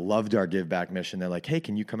 Loved our give back mission. They're like, hey,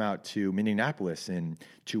 can you come out to Minneapolis in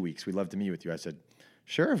 2 weeks? We'd love to meet with you. I said,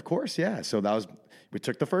 sure, of course. Yeah. So we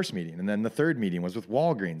took the first meeting, and then the third meeting was with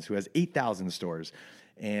Walgreens, who has 8,000 stores.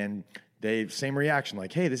 And same reaction,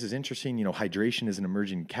 like, hey, this is interesting. Hydration is an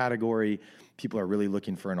emerging category. People are really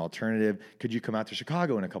looking for an alternative. Could you come out to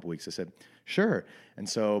Chicago in a couple weeks? I said, sure. And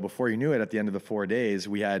so before you knew it, at the end of the 4 days,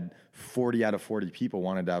 we had 40 out of 40 people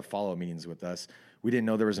wanted to have follow-up meetings with us. We didn't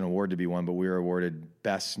know there was an award to be won, but we were awarded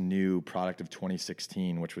Best New Product of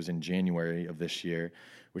 2016, which was in January of this year,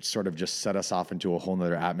 which sort of just set us off into a whole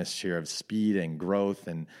nother atmosphere of speed and growth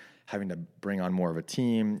and having to bring on more of a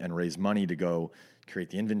team and raise money to go create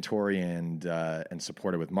the inventory and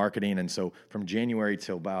support it with marketing. And so from January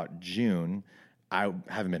till about June, I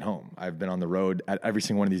haven't been home. I've been on the road at every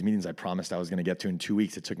single one of these meetings I promised I was going to get to in 2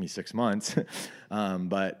 weeks. It took me 6 months,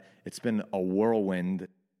 but it's been a whirlwind.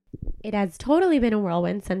 It has totally been a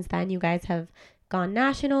whirlwind since then. You guys have gone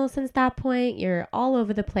national since that point. You're all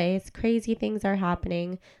over the place. Crazy things are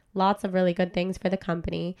happening. Lots of really good things for the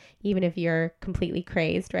company, even if you're completely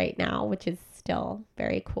crazed right now, which is still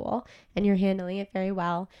very cool, and you're handling it very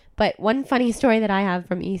well. But one funny story that I have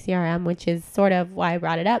from ECRM, which is sort of why I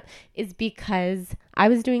brought it up, is because I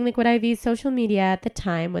was doing Liquid IV's social media at the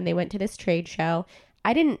time when they went to this trade show.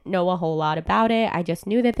 I didn't know a whole lot about it. I just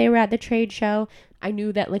knew that they were at the trade show. I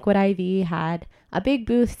knew that Liquid IV had a big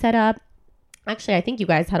booth set up. Actually, I think you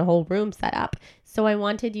guys had a whole room set up. So I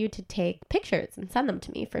wanted you to take pictures and send them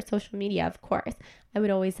to me for social media, of course. I would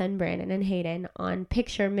always send Brandon and Hayden on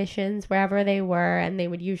picture missions wherever they were, and they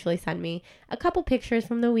would usually send me a couple pictures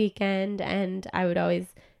from the weekend, and I would always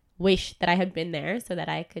wish that I had been there so that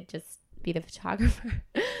I could just be the photographer.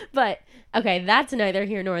 But, okay, that's neither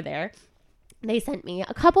here nor there. They sent me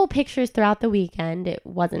a couple pictures throughout the weekend. It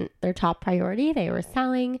wasn't their top priority. They were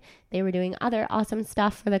selling. They were doing other awesome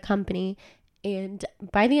stuff for the company. And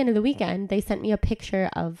by the end of the weekend, they sent me a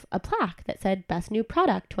picture of a plaque that said Best New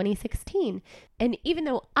Product 2016. And even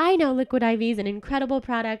though I know Liquid IV is an incredible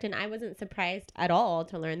product and I wasn't surprised at all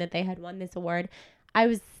to learn that they had won this award, I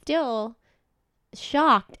was still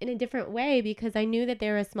shocked in a different way because I knew that they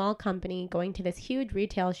were a small company going to this huge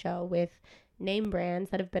retail show with name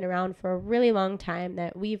brands that have been around for a really long time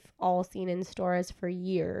that we've all seen in stores for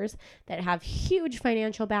years that have huge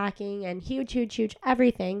financial backing and huge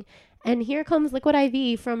everything. And here comes Liquid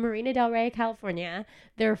IV from Marina Del Rey, California,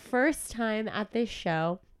 their first time at this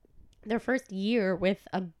show, their first year with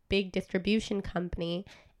a big distribution company,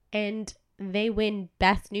 and they win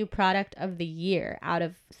Best New Product of the Year out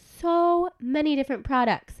of so many different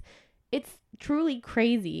products. It's truly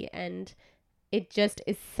crazy, and it just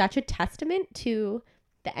is such a testament to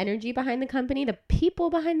the energy behind the company, the people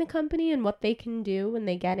behind the company, and what they can do when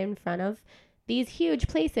they get in front of these huge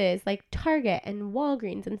places like Target and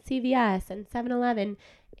Walgreens and CVS and 7-Eleven.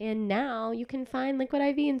 And now you can find Liquid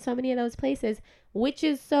IV in so many of those places, which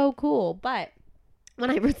is so cool. But when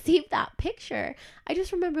I received that picture, I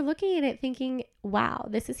just remember looking at it thinking, wow,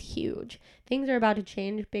 this is huge. Things are about to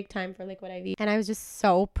change big time for Liquid IV. And I was just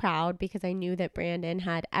so proud because I knew that Brandin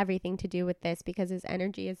had everything to do with this because his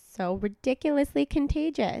energy is so ridiculously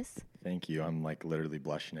contagious. Thank you. I'm like literally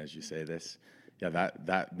blushing as you say this. Yeah,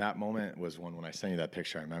 that moment was one when I sent you that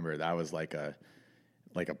picture. I remember that was like a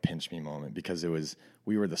pinch me moment because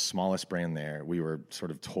we were the smallest brand there. We were sort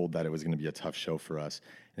of told that it was going to be a tough show for us.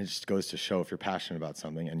 And it just goes to show if you're passionate about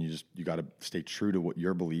something and you got to stay true to what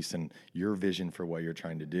your beliefs and your vision for what you're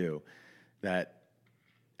trying to do, that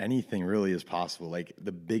anything really is possible. Like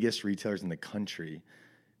the biggest retailers in the country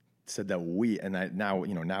said that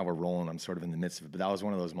now we're rolling. I'm sort of in the midst of it, but that was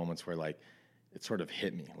one of those moments where like it sort of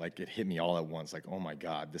hit me. Like it hit me all at once. Like, oh my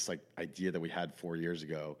God, this like idea that we had 4 years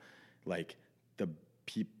ago, like the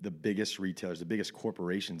biggest retailers, the biggest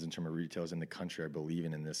corporations in terms of retailers in the country are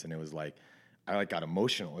believing in this. And it was like, I like got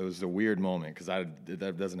emotional. It was a weird moment because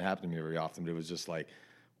that doesn't happen to me very often, but it was just like,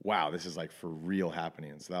 wow, this is like for real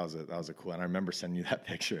happening. And so that was a cool, and I remember sending you that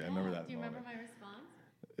picture. I remember that. Do you remember my response?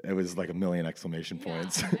 It was like 1 million exclamation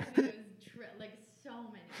points. I mean, it was like so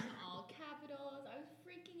many, in all capitals. I was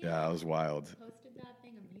freaking out. Yeah, it was wild. Posted that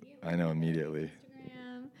thing immediately. I know, immediately. Instagram.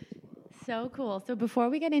 So cool. So before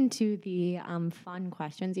we get into the fun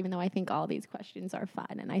questions, even though I think all these questions are fun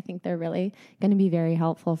and I think they're really going to be very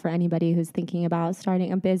helpful for anybody who's thinking about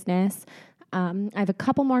starting a business, I have a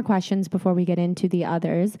couple more questions before we get into the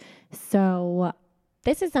others. So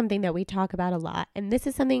this is something that we talk about a lot, and this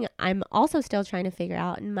is something I'm also still trying to figure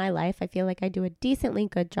out in my life. I feel like I do a decently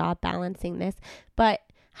good job balancing this, but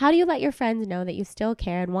how do you let your friends know that you still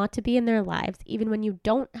care and want to be in their lives, even when you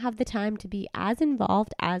don't have the time to be as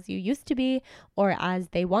involved as you used to be, or as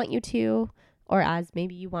they want you to, or as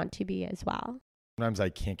maybe you want to be as well? Sometimes I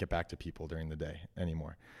can't get back to people during the day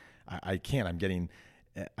anymore. I can't. I'm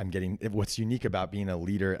getting what's unique about being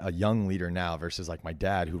a young leader now versus like my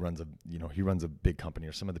dad who runs a big company,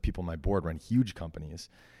 or some of the people on my board run huge companies,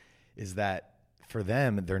 is that for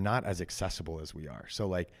them, they're not as accessible as we are. So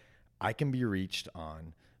like I can be reached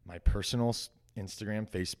on my personal Instagram,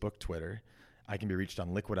 Facebook, Twitter. I can be reached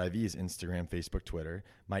on Liquid IV's Instagram, Facebook, Twitter,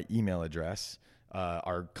 my email address,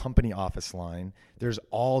 our company office line. There's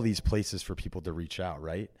all these places for people to reach out,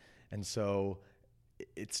 right? And so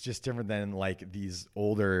it's just different than like these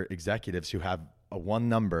older executives who have a one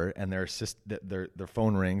number and their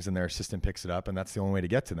phone rings and their assistant picks it up, and that's the only way to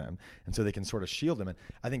get to them. And so they can sort of shield them. And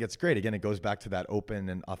I think it's great. Again, it goes back to that open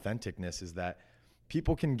and authenticness, is that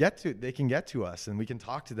people can get to us and we can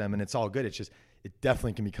talk to them and it's all good. It's just, it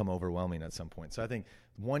definitely can become overwhelming at some point. So I think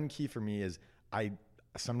one key for me is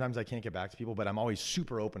sometimes I can't get back to people, but I'm always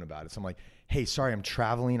super open about it. So I'm like, hey, sorry, I'm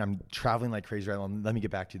traveling like crazy right now. Let me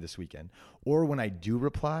get back to you this weekend. Or when I do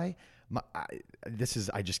reply,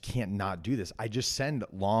 I just can't not do this. I just send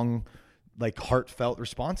long, like heartfelt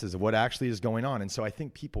responses of what actually is going on. And so I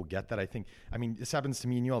think people get that. I mean, this happens to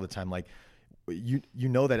me and you all the time. Like, you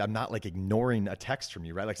know that I'm not like ignoring a text from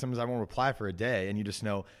you, right? Like sometimes I won't reply for a day and you just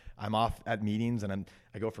know I'm off at meetings and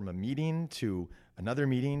I go from a meeting to another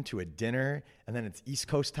meeting to a dinner, and then it's East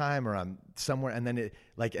Coast time or I'm somewhere, and then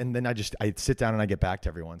I sit down and I get back to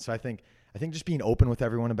everyone. So I think just being open with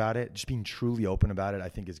everyone about it, just being truly open about it, I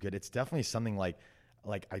think is good. It's definitely something like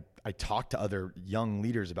I talk to other young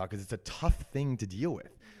leaders about, because it's a tough thing to deal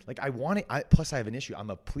with. Like plus I have an issue. I'm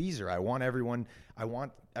a pleaser. I want everyone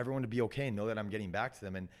to be okay and know that I'm getting back to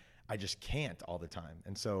them, and I just can't all the time.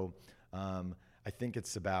 And so I think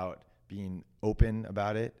it's about being open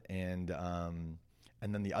about it, and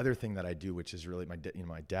then the other thing that I do, which is really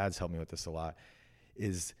my dad's helped me with this a lot,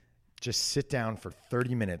 is just sit down for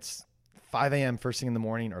 30 minutes, 5 a.m. first thing in the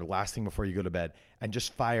morning or last thing before you go to bed, and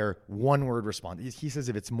just fire one word response. He says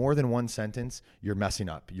if it's more than one sentence, you're messing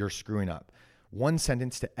up, you're screwing up. One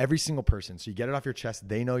sentence to every single person. So you get it off your chest.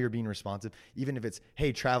 They know you're being responsive. Even if it's,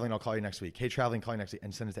 hey, traveling, I'll call you next week. Hey, traveling, call you next week.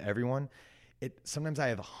 And send it to everyone. Sometimes I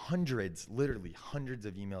have literally hundreds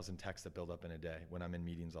of emails and texts that build up in a day when I'm in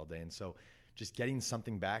meetings all day. And so just getting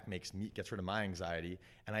something back gets rid of my anxiety.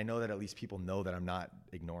 And I know that at least people know that I'm not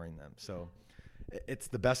ignoring them. So it's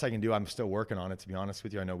the best I can do. I'm still working on it, to be honest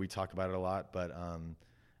with you. I know we talk about it a lot, but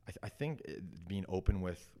I think being open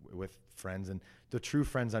with friends, and the true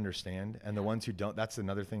friends understand, and the ones who don't, that's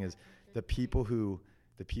another thing, is the people who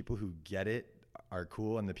get it are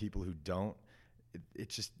cool, and the people who don't,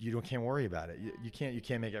 it's just, can't worry about it. You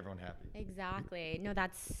can't make everyone happy. Exactly. No,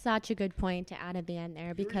 that's such a good point to add at the end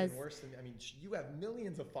there, because You're even worse than, you have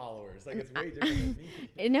millions of followers. Like, it's way different than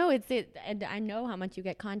me. No, and I know how much you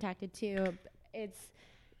get contacted too.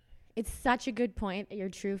 It's such a good point that your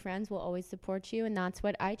true friends will always support you. And that's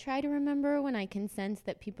what I try to remember when I can sense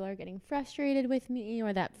that people are getting frustrated with me,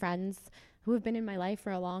 or that friends who have been in my life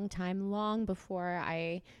for a long time, long before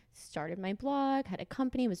I started my blog, had a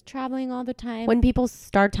company, was traveling all the time. When people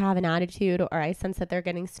start to have an attitude, or I sense that they're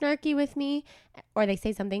getting snarky with me, or they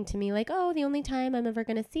say something to me like, oh, the only time I'm ever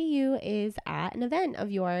going to see you is at an event of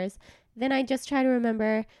yours, then I just try to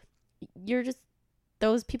remember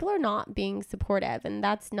those people are not being supportive, and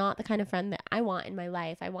that's not the kind of friend that I want in my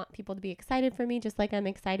life. I want people to be excited for me just like I'm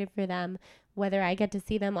excited for them, whether I get to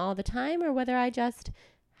see them all the time or whether I just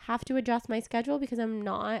have to adjust my schedule because I'm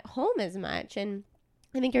not home as much. And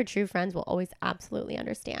I think your true friends will always absolutely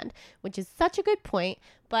understand, which is such a good point.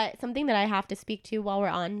 But something that I have to speak to while we're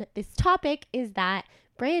on this topic is that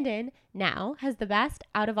Brandin now has the best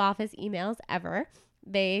out of office emails ever.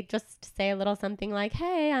 They just say a little something like,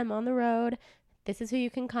 hey, I'm on the road. This is who you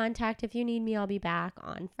can contact if you need me. I'll be back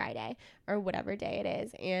on Friday or whatever day it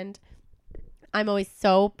is. And I'm always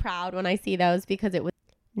so proud when I see those, because it was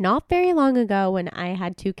not very long ago when I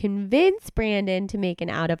had to convince Brandin to make an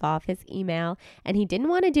out of office email, and he didn't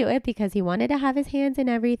want to do it because he wanted to have his hands in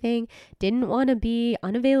everything, didn't want to be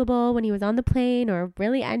unavailable when he was on the plane or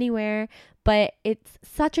really anywhere. But it's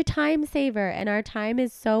such a time saver, and our time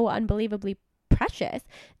is so unbelievably precious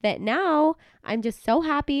that now I'm just so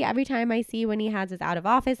happy every time I see when he has his out of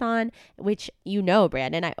office on, which,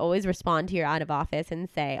 Brandin, I always respond to your out of office and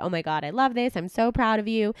say, oh my God, I love this. I'm so proud of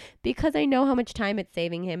you, because I know how much time it's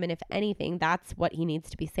saving him. And if anything, that's what he needs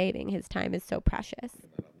to be saving. His time is so precious.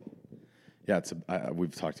 Yeah,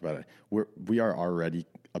 we've talked about it. We are already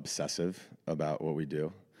obsessive about what we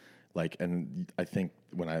do. And I think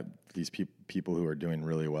these people who are doing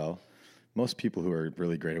really well, most people who are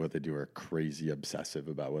really great at what they do are crazy obsessive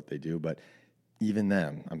about what they do. But even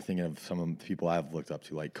them, I'm thinking of some of the people I've looked up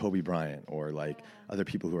to, like Kobe Bryant, or like other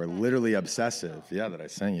people who are literally obsessive. Yeah, that I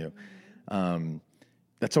sent you.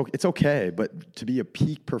 It's okay, but to be a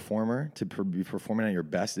peak performer, to be performing at your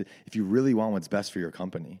best, if you really want what's best for your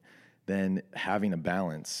company, then having a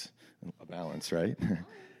balance, right?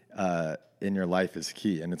 In your life is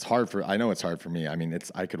key. And I know it's hard for me.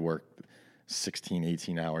 I could work 16,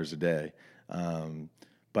 18 hours a day.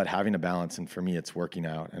 But having a balance, and for me, it's working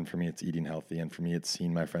out, and for me, it's eating healthy, and for me, it's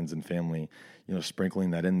seeing my friends and family,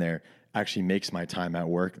 sprinkling that in there actually makes my time at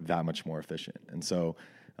work that much more efficient. And so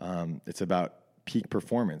it's about peak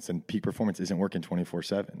performance, and peak performance isn't working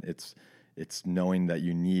 24/7. It's knowing that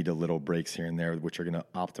you need a little breaks here and there, which are going to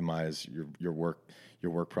optimize your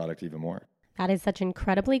work product even more. That is such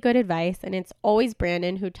incredibly good advice. And it's always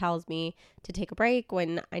Brandin who tells me to take a break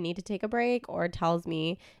when I need to take a break, or tells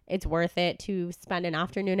me it's worth it to spend an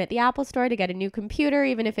afternoon at the Apple store to get a new computer,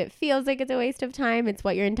 even if it feels like it's a waste of time. It's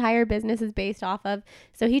what your entire business is based off of.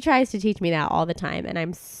 So he tries to teach me that all the time, and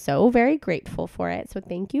I'm so very grateful for it. So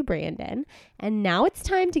thank you, Brandin. And now it's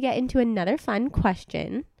time to get into another fun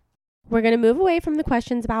question. We're going to move away from the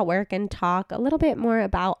questions about work and talk a little bit more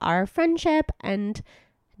about our friendship and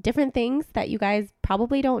different things that you guys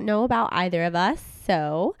probably don't know about either of us.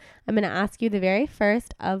 So I'm going to ask you the very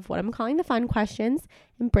first of what I'm calling the fun questions.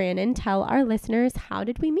 And Brandin, tell our listeners, how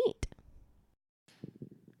did we meet?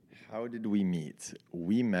 How did we meet?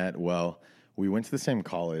 We met, we went to the same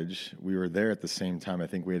college. We were there at the same time. I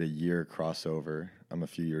think we had a year crossover. I'm a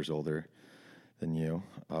few years older than you,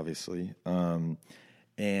 obviously.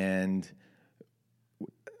 And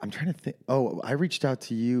I'm trying to think. Oh, I reached out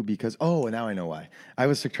to you because, now I know why. I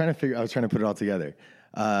was trying to put it all together.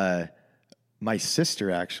 My sister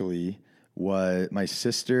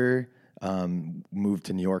moved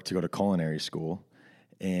to New York to go to culinary school,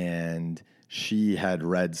 and she had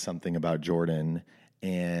read something about Jordan,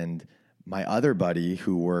 and my other buddy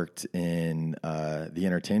who worked in the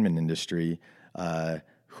entertainment industry,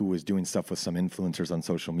 who was doing stuff with some influencers on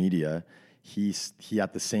social media, he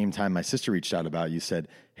at the same time my sister reached out about you, said,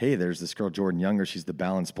 hey, there's this girl, Jordan Younger. She's the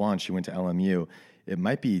Balanced Blonde. She went to LMU. It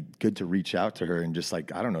might be good to reach out to her and just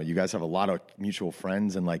like, I don't know, you guys have a lot of mutual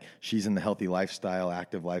friends and like she's in the healthy lifestyle,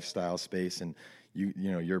 active lifestyle space. And you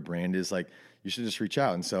know, your brand is like, you should just reach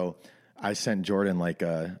out. And so I sent Jordan like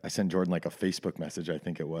a Facebook message, I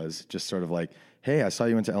think it was, just sort of like, hey, I saw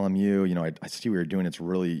you went to LMU. You know, I see what you're doing. It's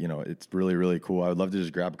really, you know, it's really, really cool. I would love to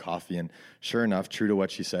just grab coffee. And sure enough, true to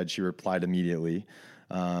what she said, she replied immediately.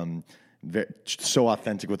 So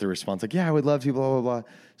authentic with the response, like, yeah, I would love to, blah, blah, blah.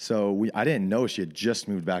 So I didn't know she had just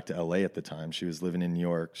moved back to LA at the time. She was living in New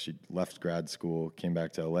York. She left grad school, came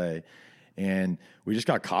back to LA. And we just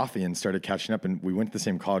got coffee and started catching up. And we went to the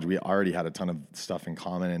same college. We already had a ton of stuff in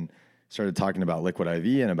common and started talking about Liquid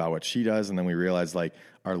IV and about what she does. And then we realized like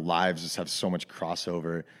our lives just have so much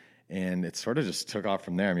crossover. And it sort of just took off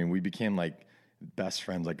from there. I mean, we became like best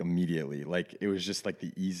friends like immediately. Like it was just like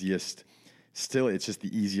the easiest, still it's just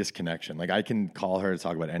the easiest connection. Like I can call her to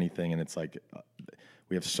talk about anything and it's like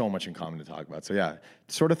we have so much in common to talk about. So yeah,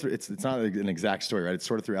 sort of it's not an exact story, right? It's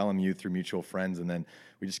sort of through LMU, through mutual friends, and then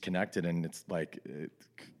we just connected, and it's like it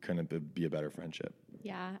couldn't be a better friendship.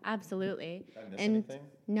 Yeah, absolutely. Did I miss anything?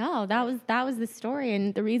 No, that was the story,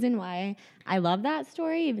 and the reason why I love that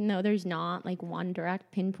story, even though there's not like one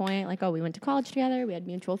direct pinpoint, like, oh, we went to college together, we had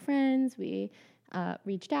mutual friends, we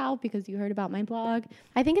reached out because you heard about my blog.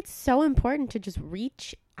 I think it's so important to just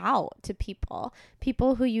reach out to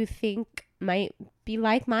people who you think might be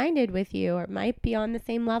like-minded with you or might be on the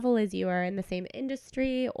same level as you or in the same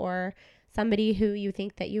industry, or somebody who you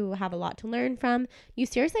think that you have a lot to learn from. You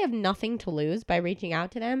seriously have nothing to lose by reaching out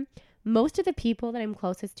to them. Most of the people that I'm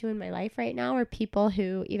closest to in my life right now are people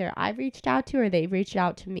who either I've reached out to or they've reached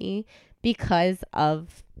out to me because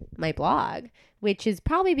of my blog, which is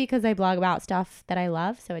probably because I blog about stuff that I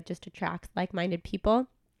love, so it just attracts like-minded people.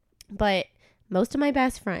 But most of my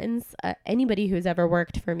best friends, anybody who's ever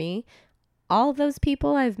worked for me, all of those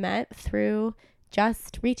people I've met through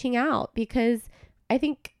just reaching out, because I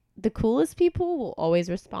think the coolest people will always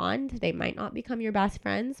respond. They might not become your best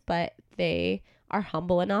friends, but they are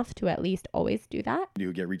humble enough to at least always do that.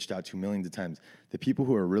 You get reached out to millions of times. The people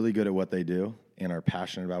who are really good at what they do and are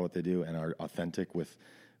passionate about what they do and are authentic with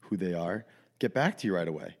who they are, get back to you right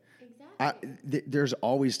away. There's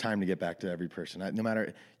always time to get back to every person. No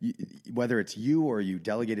matter whether it's you or you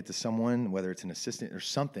delegate it to someone, whether it's an assistant or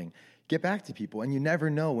something, get back to people. And you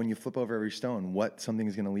never know when you flip over every stone what something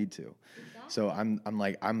is going to lead to. Exactly. So I'm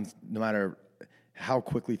no matter how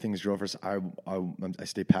quickly things grow for us, I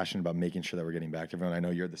stay passionate about making sure that we're getting back to everyone. I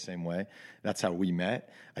know you're the same way. That's how we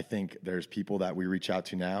met. I think there's people that we reach out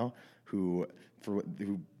to now who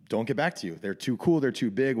don't get back to you. They're too cool, they're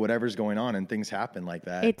too big, whatever's going on, and things happen like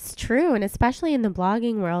that. It's true, and especially in the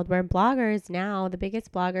blogging world where bloggers now, the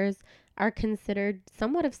biggest bloggers, are considered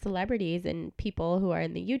somewhat of celebrities, and people who are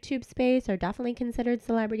in the YouTube space are definitely considered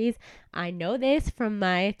celebrities. I know this from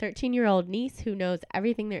my 13-year-old niece who knows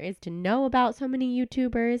everything there is to know about so many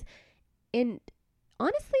YouTubers. And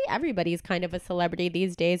honestly, everybody's kind of a celebrity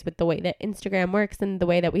these days with the way that Instagram works and the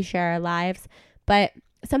way that we share our lives. But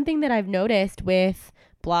something that I've noticed with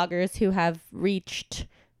bloggers who have reached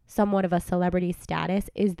somewhat of a celebrity status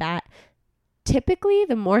is that typically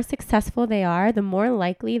the more successful they are, the more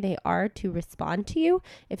likely they are to respond to you.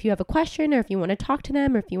 If you have a question or if you want to talk to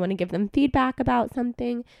them or if you want to give them feedback about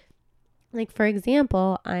something. Like, for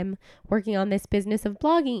example, I'm working on this business of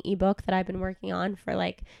blogging ebook that I've been working on for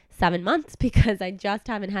like 7 months because I just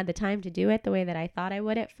haven't had the time to do it the way that I thought I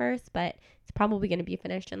would at first, but it's probably going to be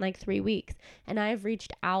finished in like 3 weeks. And I've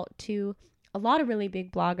reached out to a lot of really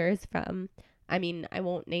big bloggers from, I mean, I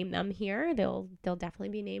won't name them here. They'll definitely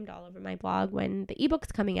be named all over my blog when the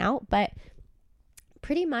ebook's coming out, but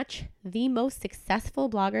pretty much the most successful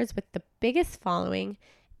bloggers with the biggest following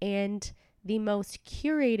and the most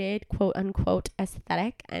curated, quote unquote,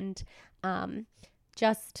 aesthetic and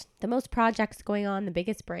just the most projects going on, the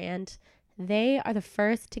biggest brand, they are the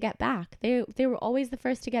first to get back. They were always the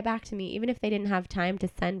first to get back to me, even if they didn't have time to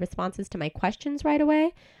send responses to my questions right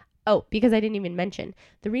away. Oh, because I didn't even mention,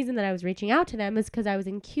 the reason that I was reaching out to them is because I was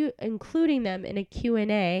including them in a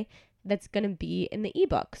Q&A that's going to be in the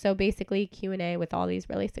ebook. So basically Q&A with all these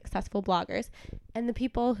really successful bloggers. And the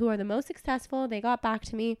people who are the most successful, they got back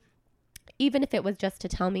to me, even if it was just to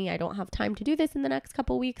tell me I don't have time to do this in the next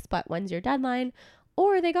couple weeks, but when's your deadline?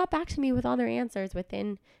 Or they got back to me with all their answers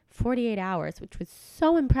within 48 hours, which was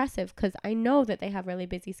so impressive because I know that they have really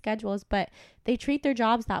busy schedules, but they treat their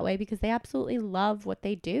jobs that way because they absolutely love what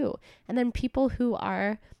they do. And then people who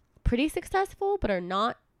are pretty successful, but are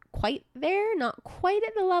not quite there, not quite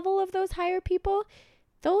at the level of those higher people,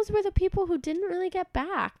 those were the people who didn't really get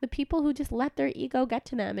back, the people who just let their ego get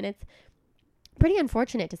to them. And it's pretty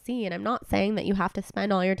unfortunate to see. And I'm not saying that you have to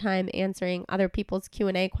spend all your time answering other people's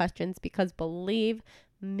Q&A questions, because believe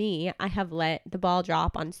me, I have let the ball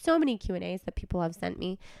drop on so many Q&As that people have sent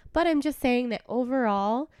me. But I'm just saying that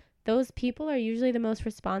overall, those people are usually the most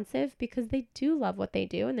responsive because they do love what they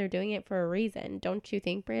do and they're doing it for a reason. Don't you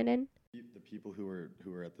think, Brandon? The people who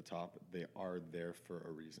are at the top, they are there for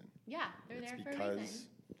a reason. Yeah, they're there for a reason. Because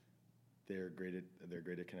they're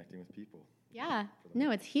great at connecting with people. Yeah.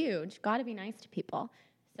 No, it's huge. Got to be nice to people.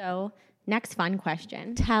 So, next fun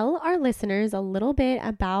question. Tell our listeners a little bit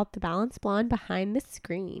about the Balanced Blonde behind the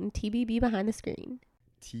screen, TBB behind the screen.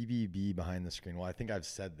 TBB behind the screen. Well, I think I've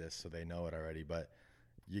said this, so they know it already, but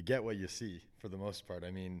you get what you see for the most part.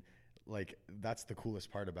 I mean, like, that's the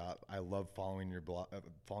coolest part about, I love following your blog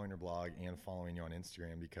and following you on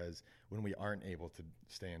Instagram, because when we aren't able to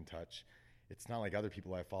stay in touch, it's not like other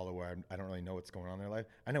people I follow where I don't really know what's going on in their life.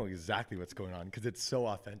 I know exactly what's going on because it's so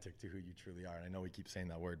authentic to who you truly are. And I know we keep saying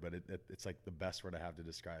that word, but it's like the best word I have to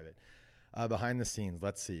describe it. Behind the scenes,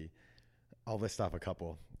 let's see. I'll list off a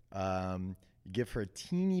couple. Give her a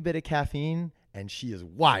teeny bit of caffeine and she is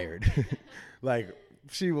wired. Like,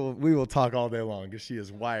 we will talk all day long because she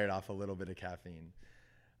is wired off a little bit of caffeine.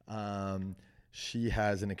 She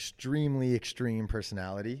has an extremely extreme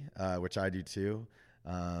personality, which I do too.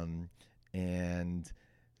 And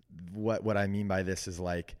what I mean by this is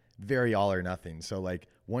like very all or nothing. So like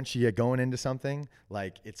once you get going into something,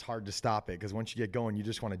 like it's hard to stop it, because once you get going, you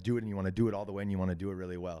just want to do it and you want to do it all the way and you want to do it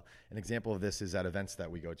really well. An example of this is at events that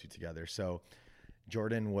we go to together. So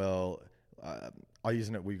Jordan will,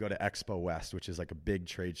 we go to Expo West, which is like a big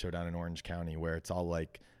trade show down in Orange County where it's all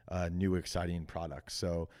like new exciting products.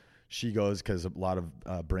 So she goes because a lot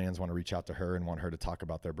of brands want to reach out to her and want her to talk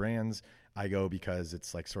about their brands. I go because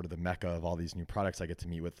it's like sort of the mecca of all these new products. I get to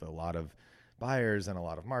meet with a lot of buyers and a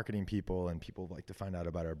lot of marketing people, and people like to find out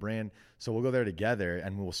about our brand. So we'll go there together,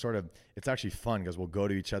 and we'll sort of, it's actually fun because we'll go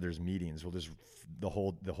to each other's meetings. We'll just, the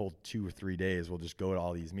whole 2 or 3 days, we'll just go to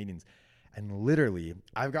all these meetings. And literally,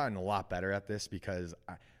 I've gotten a lot better at this because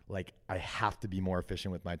I have to be more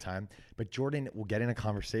efficient with my time. But Jordan will get in a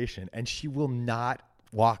conversation and she will not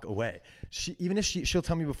walk away. She'll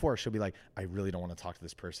tell me before, she'll be like, I really don't want to talk to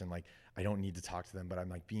this person. Like, I don't need to talk to them, but I'm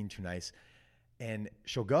like being too nice. And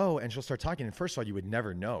she'll go and she'll start talking. And first of all, you would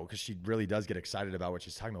never know because she really does get excited about what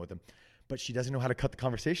she's talking about with them. But she doesn't know how to cut the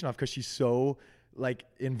conversation off because she's so like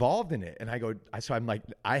involved in it. And I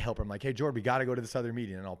help her. I'm like, hey, Jordan, we got to go to this other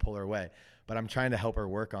meeting, and I'll pull her away. But I'm trying to help her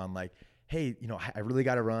work on like, hey, I really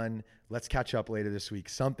got to run. Let's catch up later this week,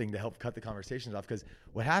 something to help cut the conversations off. Because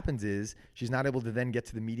what happens is she's not able to then get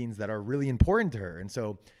to the meetings that are really important to her. And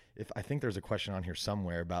so I think there's a question on here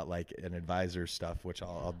somewhere about like an advisor stuff, which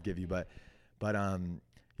I'll give you. But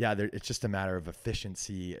it's just a matter of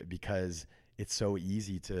efficiency because it's so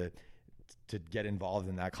easy to get involved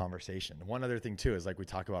in that conversation. One other thing too is like we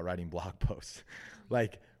talk about writing blog posts.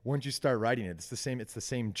 Like once you start writing it, it's the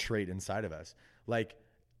same trait inside of us. Like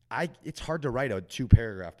it's hard to write a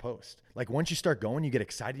 2-paragraph post. Like once you start going, you get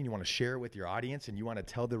excited and you want to share it with your audience and you want to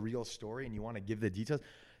tell the real story and you want to give the details.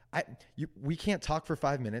 We can't talk for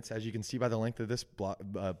 5 minutes, as you can see by the length of this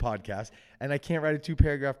podcast, and I can't write a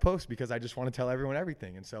 2-paragraph post because I just want to tell everyone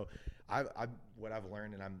everything. And so what I've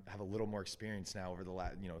learned, and I have a little more experience now over the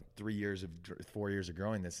last 4 years of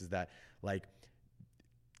growing this, is that like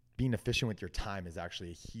being efficient with your time is actually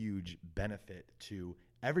a huge benefit to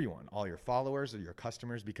everyone, all your followers or your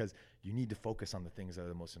customers, because you need to focus on the things that are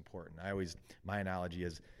the most important. My analogy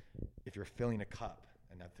is if you're filling a cup,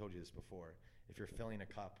 and I've told you this before, if you're filling a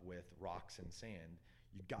cup with rocks and sand,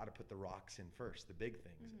 you got to put the rocks in first, the big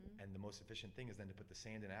things. Mm-hmm. And the most efficient thing is then to put the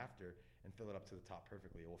sand in after and fill it up to the top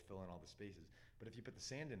perfectly. It will fill in all the spaces. But if you put the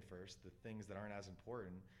sand in first, the things that aren't as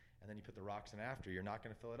important, and then you put the rocks in after, you're not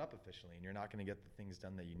going to fill it up efficiently, and you're not going to get the things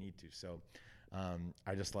done that you need to. So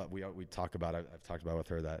I just love, we talk about, I've talked about with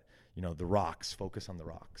her that, the rocks, focus on the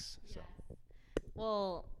rocks. So.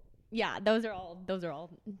 Well, yeah, those are all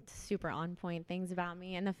super on point things about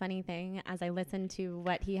me. And the funny thing, as I listen to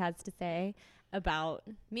what he has to say about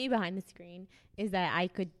me behind the screen, is that I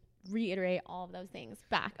could reiterate all of those things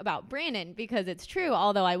back about Brandon, because it's true,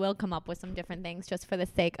 although I will come up with some different things just for the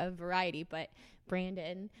sake of variety. But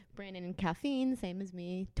Brandon and caffeine, same as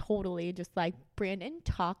me, totally just like Brandon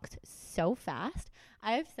talks so fast.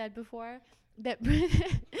 I have said before that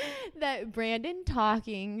that Brandon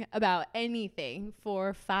talking about anything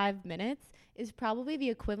for 5 minutes is probably the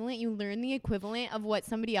equivalent. You learn the equivalent of what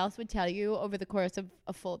somebody else would tell you over the course of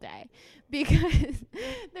a full day, because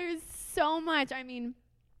there's so much. I mean,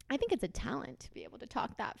 I think it's a talent to be able to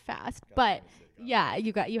talk that fast, but yeah,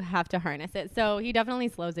 you have to harness it. So he definitely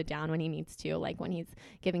slows it down when he needs to, like when he's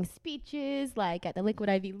giving speeches, like at the Liquid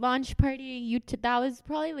IV launch party. That was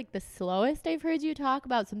probably like the slowest I've heard you talk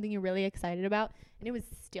about something you're really excited about, and it was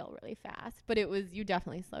still really fast, but you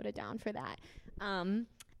definitely slowed it down for that.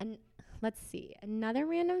 And let's see, another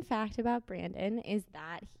random fact about Brandin is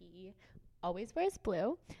that he always wears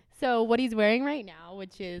blue. So what he's wearing right now,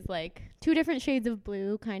 which is like 2 different shades of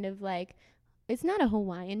blue, kind of like, it's not a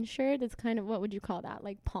Hawaiian shirt. It's kind of, what would you call that?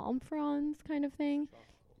 Like palm fronds kind of thing.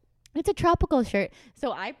 It's a tropical shirt.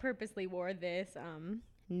 So I purposely wore this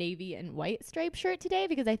navy and white striped shirt today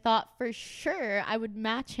because I thought for sure I would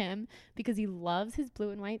match him, because he loves his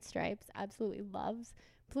blue and white stripes. Absolutely loves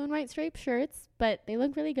blue and white striped shirts, but they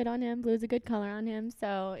look really good on him. Blue's a good color on him,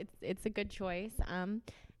 so it's a good choice.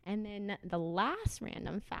 And then the last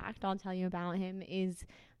random fact I'll tell you about him is,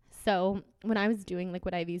 so when I was doing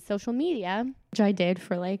Liquid IV's social media, which I did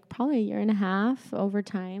for like probably a year and a half over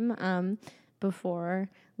time, before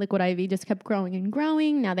Liquid IV just kept growing and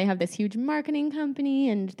growing. Now they have this huge marketing company,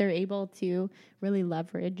 and they're able to really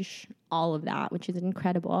leverage all of that, which is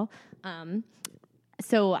incredible.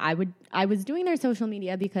 So I was doing their social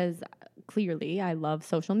media because clearly I love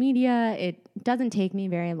social media. It doesn't take me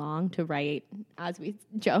very long to write, as we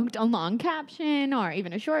joked, a long caption or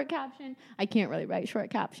even a short caption. I can't really write short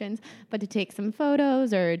captions, but to take some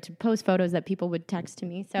photos or to post photos that people would text to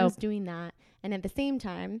me. So I was doing that. And at the same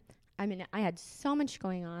time, I mean, I had so much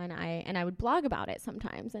going on. I would blog about it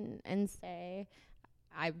sometimes and say,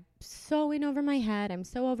 I'm so in over my head. I'm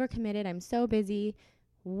so overcommitted. I'm so busy.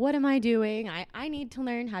 What am I doing? I need to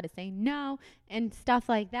learn how to say no and stuff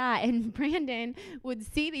like that. And Brandin would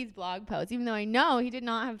see these blog posts, even though I know he did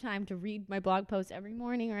not have time to read my blog posts every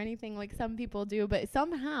morning or anything like some people do. But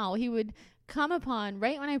somehow he would come upon,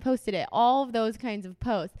 right when I posted it, all of those kinds of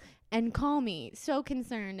posts and call me so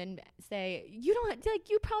concerned and say, you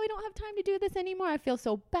probably don't have time to do this anymore. I feel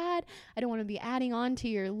so bad. I don't want to be adding on to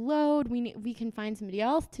your load. We can find somebody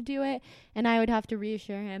else to do it. And I would have to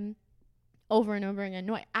reassure him over and over again,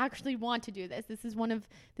 no, I actually want to do this. This is one of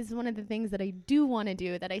the things that I do want to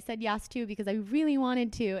do, that I said yes to because I really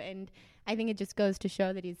wanted to. And I think it just goes to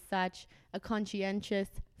show that he's such a conscientious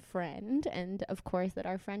friend, and of course that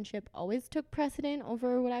our friendship always took precedent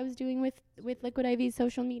over what I was doing with Liquid IV's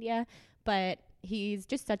social media. But he's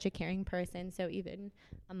just such a caring person. So even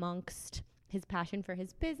amongst his passion for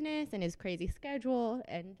his business and his crazy schedule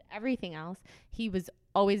and everything else, he was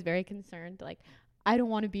always very concerned, like, I don't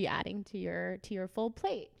want to be adding to your full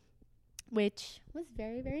plate, which was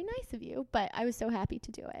very, very nice of you. But I was so happy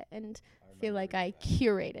to do it, and feel like I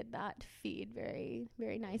curated that feed very,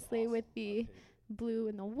 very nicely with the blue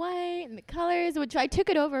and the white and the colors, which I took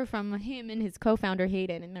it over from him and his co-founder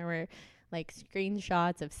Hayden, and there were like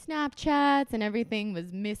screenshots of Snapchats and everything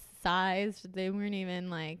was missized. They weren't even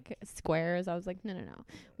like squares. I was like, no,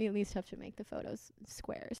 we at least have to make the photos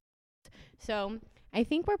squares. So I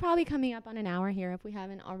think we're probably coming up on an hour here if we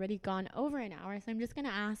haven't already gone over an hour. So I'm just going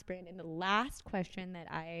to ask Brandin the last question that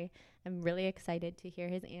I am really excited to hear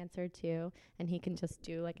his answer to. And he can just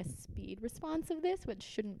do like a speed response of this, which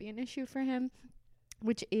shouldn't be an issue for him,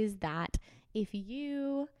 which is that if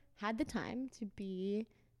you had the time to be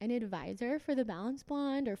an advisor for the Balance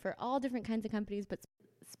Blonde or for all different kinds of companies, but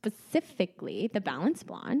specifically the Balance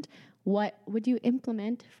Blonde, what would you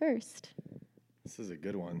implement first? This is a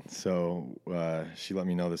good one. So she let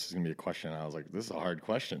me know this was going to be a question. I was like, this is a hard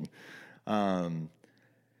question. But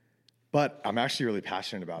I'm actually really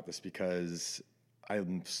passionate about this because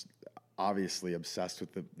I'm obviously obsessed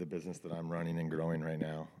with the business that I'm running and growing right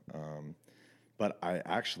now. But I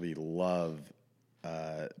actually love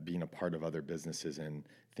being a part of other businesses and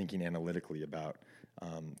thinking analytically about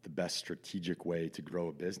the best strategic way to grow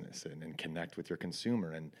a business and connect with your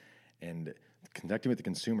consumer. And connecting with the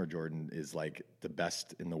consumer, Jordan, is like the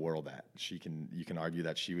best in the world at. You can argue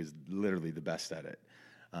that she was literally the best at it.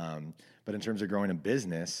 But in terms of growing a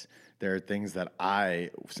business, there are things that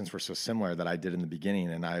since we're so similar, that I did in the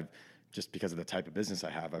beginning, and I've, just because of the type of business I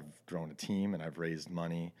have, I've grown a team and I've raised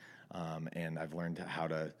money, and I've learned how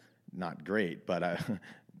to, not great, but I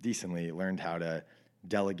decently learned how to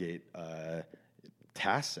delegate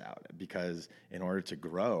tasks out, because in order to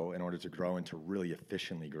grow and to really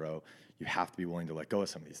efficiently grow, you have to be willing to let go of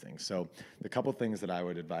some of these things. So the couple things that I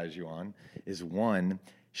would advise you on is, one,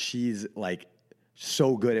 she's like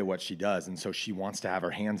so good at what she does. And so she wants to have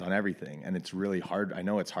her hands on everything. And it's really hard. I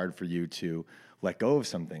know it's hard for you to let go of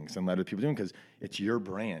some things and let other people do them because it's your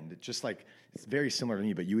brand. It's just like, it's very similar to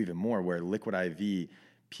me, but you even more, where Liquid IV,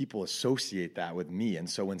 people associate that with me. And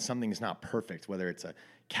so when something's not perfect, whether it's a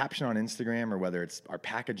caption on Instagram or whether it's our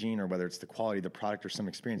packaging or whether it's the quality of the product or some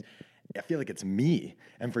experience, I feel like it's me.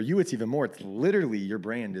 And for you, it's even more. It's literally your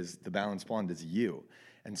brand is the Balanced Blonde is you.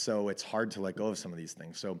 And so it's hard to let go of some of these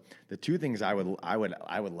things. So the two things I would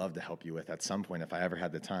love to help you with at some point, if I ever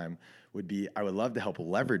had the time, would be I would love to help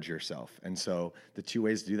leverage yourself. And so the two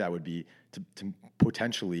ways to do that would be to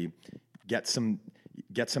potentially get some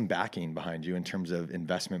backing behind you in terms of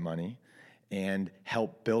investment money and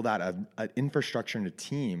help build out an infrastructure and a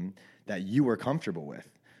team that you are comfortable with.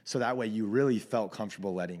 So that way you really felt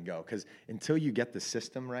comfortable letting go. Because until you get the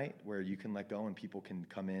system right, where you can let go and people can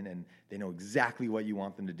come in and they know exactly what you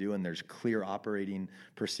want them to do, and there's clear operating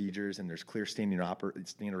procedures and there's clear standard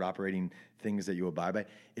operating things that you abide by,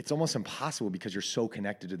 it's almost impossible because you're so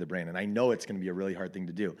connected to the brand. And I know it's going to be a really hard thing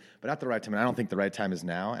to do, but at the right time, and I don't think the right time is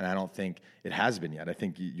now, and I don't think it has been yet. I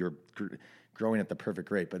think you're growing at the perfect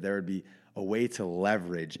rate, but there would be a way to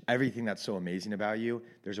leverage everything that's so amazing about you.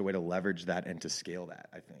 There's a way to leverage that and to scale that,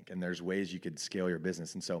 I think. And there's ways you could scale your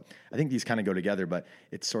business. And so I think these kind of go together, but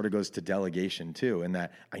it sort of goes to delegation too. And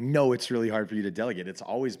that I know it's really hard for you to delegate. It's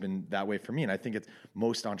always been that way for me. And I think it's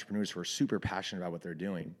most entrepreneurs who are super passionate about what they're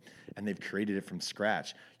doing and they've created it from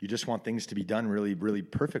scratch. You just want things to be done really, really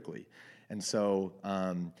perfectly. And so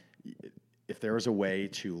if there was a way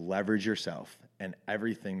to leverage yourself and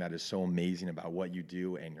everything that is so amazing about what you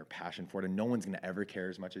do and your passion for it, and no one's going to ever care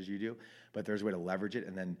as much as you do, but there's a way to leverage it,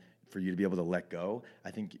 and then for you to be able to let go,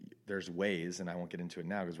 I think there's ways, and I won't get into it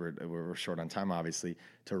now because we're short on time, obviously,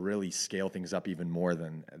 to really scale things up even more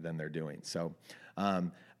than they're doing. So I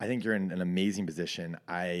think you're in an amazing position.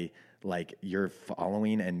 Like your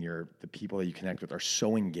following and the people that you connect with are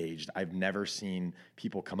so engaged. I've never seen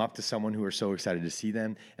people come up to someone who are so excited to see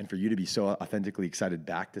them, and for you to be so authentically excited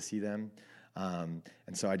back to see them. And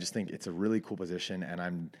so I just think it's a really cool position.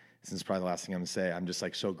 And this is probably the last thing I'm gonna say, I'm just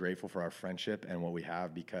like so grateful for our friendship and what we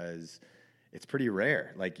have, because it's pretty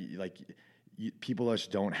rare. People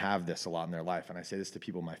just don't have this a lot in their life. And I say this to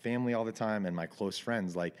people in my family all the time and my close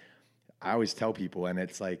friends. Like, I always tell people, and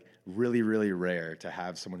it's like really, really rare to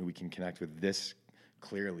have someone who we can connect with this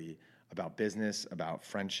clearly about business, about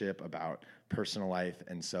friendship, about personal life.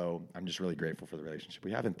 And so I'm just really grateful for the relationship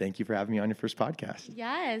we have. And thank you for having me on your first podcast.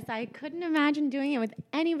 Yes, I couldn't imagine doing it with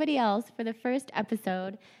anybody else for the first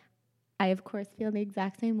episode. I, of course, feel the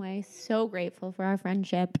exact same way. So grateful for our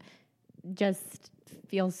friendship. Just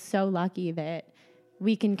feel so lucky that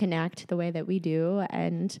we can connect the way that we do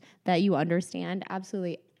and that you understand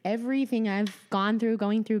absolutely everything I've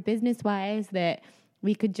going through business-wise, that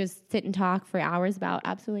we could just sit and talk for hours about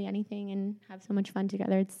absolutely anything and have so much fun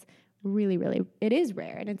together. It's really, really, it is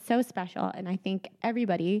rare and it's so special. And I think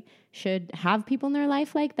everybody should have people in their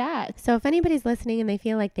life like that. So if anybody's listening and they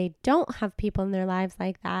feel like they don't have people in their lives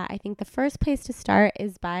like that, I think the first place to start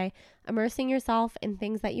is by immersing yourself in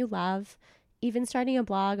things that you love, even starting a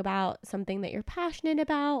blog about something that you're passionate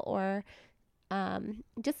about, or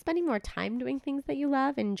just spending more time doing things that you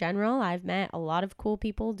love. In general, I've met a lot of cool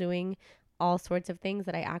people doing all sorts of things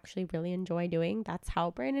that I actually really enjoy doing. That's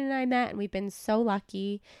how Brandon and I met, and we've been so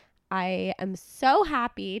lucky. I am so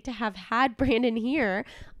happy to have had Brandon here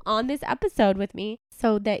on this episode with me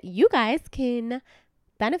so that you guys can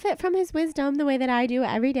benefit from his wisdom the way that I do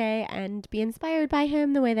every day and be inspired by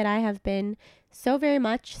him the way that I have been so very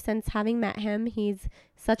much since having met him. He's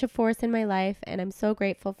such a force in my life, and I'm so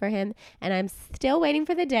grateful for him. And I'm still waiting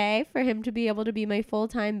for the day for him to be able to be my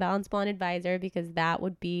full-time Balanced Blonde advisor, because that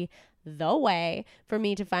would be the way for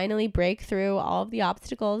me to finally break through all of the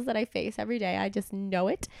obstacles that I face every day. I just know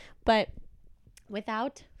it. But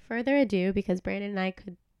without further ado, because Brandon and I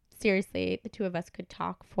could seriously, the two of us could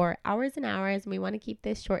talk for hours and hours, and we want to keep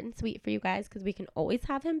this short and sweet for you guys because we can always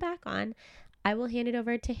have him back on. I will hand it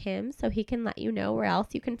over to him so he can let you know where else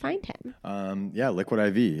you can find him.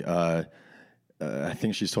 Liquid IV. I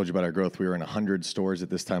think she's told you about our growth. We were in 100 stores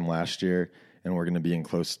at this time last year, and we're going to be in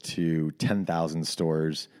close to 10,000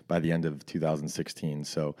 stores by the end of 2016.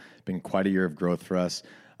 So it's been quite a year of growth for us.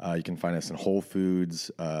 You can find us in Whole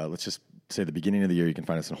Foods. Let's just say the beginning of the year, you can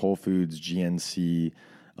find us in Whole Foods, GNC,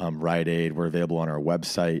 Rite Aid. We're available on our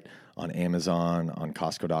website, on Amazon, on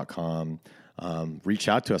Costco.com. Reach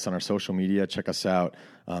out to us on our social media. Check us out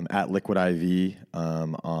at Liquid IV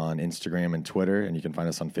on Instagram and Twitter, and you can find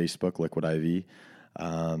us on Facebook, Liquid IV.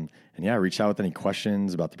 Reach out with any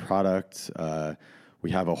questions about the product.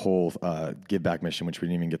 we have a whole give back mission, which we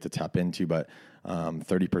didn't even get to tap into, but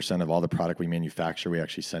 30% of all the product we manufacture, we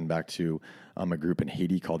actually send back to a group in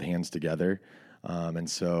Haiti called Hands Together. And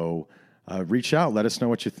so reach out, let us know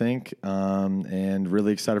what you think, and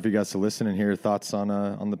really excited for you guys to listen and hear your thoughts on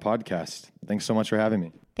the podcast. Thanks so much for having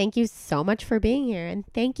me. Thank you so much for being here. And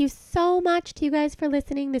thank you so much to you guys for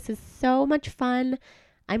listening. This is so much fun.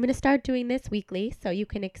 I'm going to start doing this weekly, so you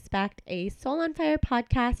can expect a Soul on Fire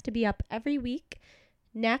podcast to be up every week.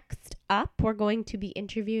 Next up, we're going to be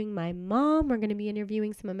interviewing my mom. We're going to be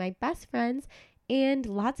interviewing some of my best friends and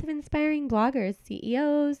lots of inspiring bloggers,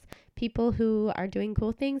 CEOs, people who are doing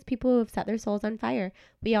cool things, people who have set their souls on fire.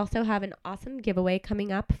 We also have an awesome giveaway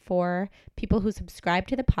coming up for people who subscribe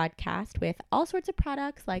to the podcast with all sorts of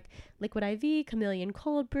products like Liquid IV, Chameleon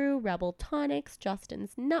Cold Brew, Rebel Tonics,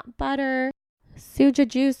 Justin's Nut Butter, Suja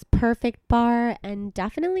Juice, Perfect Bar, and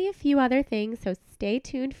definitely a few other things. So stay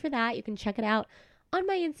tuned for that. You can check it out on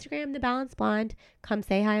my Instagram, The Balanced Blonde. Come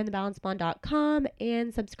say hi on thebalancedblonde.com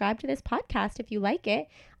and subscribe to this podcast if you like it.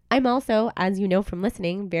 I'm also, as you know from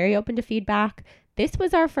listening, very open to feedback. This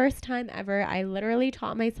was our first time ever. I literally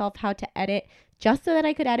taught myself how to edit just so that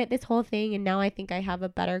I could edit this whole thing, and now I think I have a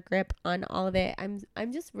better grip on all of it.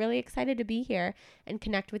 I'm just really excited to be here and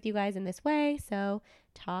connect with you guys in this way. So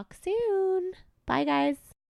talk soon. Bye, guys.